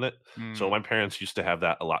yourselves out of it. So my parents used to have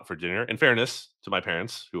that a lot for dinner. In fairness to my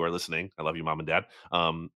parents who are listening, I love you, Mom and Dad.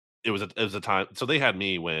 It was a time. So they had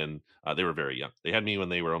me when they were very young. They had me when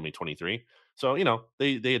they were only 23. So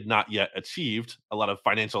they had not yet achieved a lot of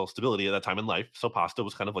financial stability at that time in life. So pasta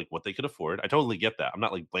was kind of like what they could afford. I totally get that. I'm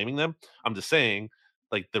not like blaming them. I'm just saying,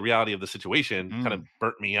 like, the reality of the situation kind of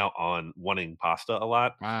burnt me out on wanting pasta a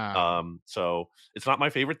lot. Wow. So it's not my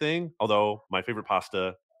favorite thing, although my favorite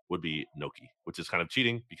pasta would be gnocchi, which is kind of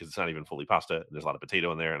cheating because it's not even fully pasta. There's a lot of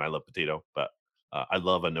potato in there, and I love potato, but I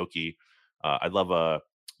love a gnocchi. I love a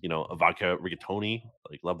vodka rigatoni.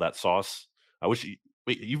 Like, love that sauce. I wish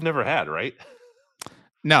wait, you've never had, right?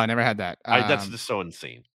 No, I never had that. That's just so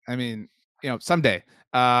insane. I mean, someday.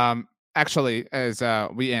 Actually, as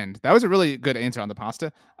we end, that was a really good answer on the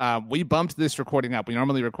pasta. We bumped this recording up. We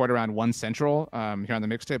normally record around 1 Central here on the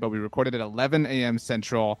mixtape, but we recorded at 11 a.m.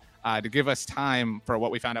 Central to give us time for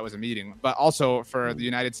what we found out was a meeting, but also for the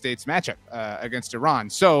United States matchup against Iran.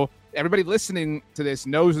 So everybody listening to this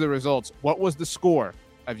knows the results. What was the score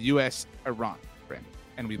of U.S. Iran, Brandon?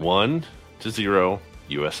 And we 1-0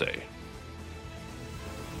 USA.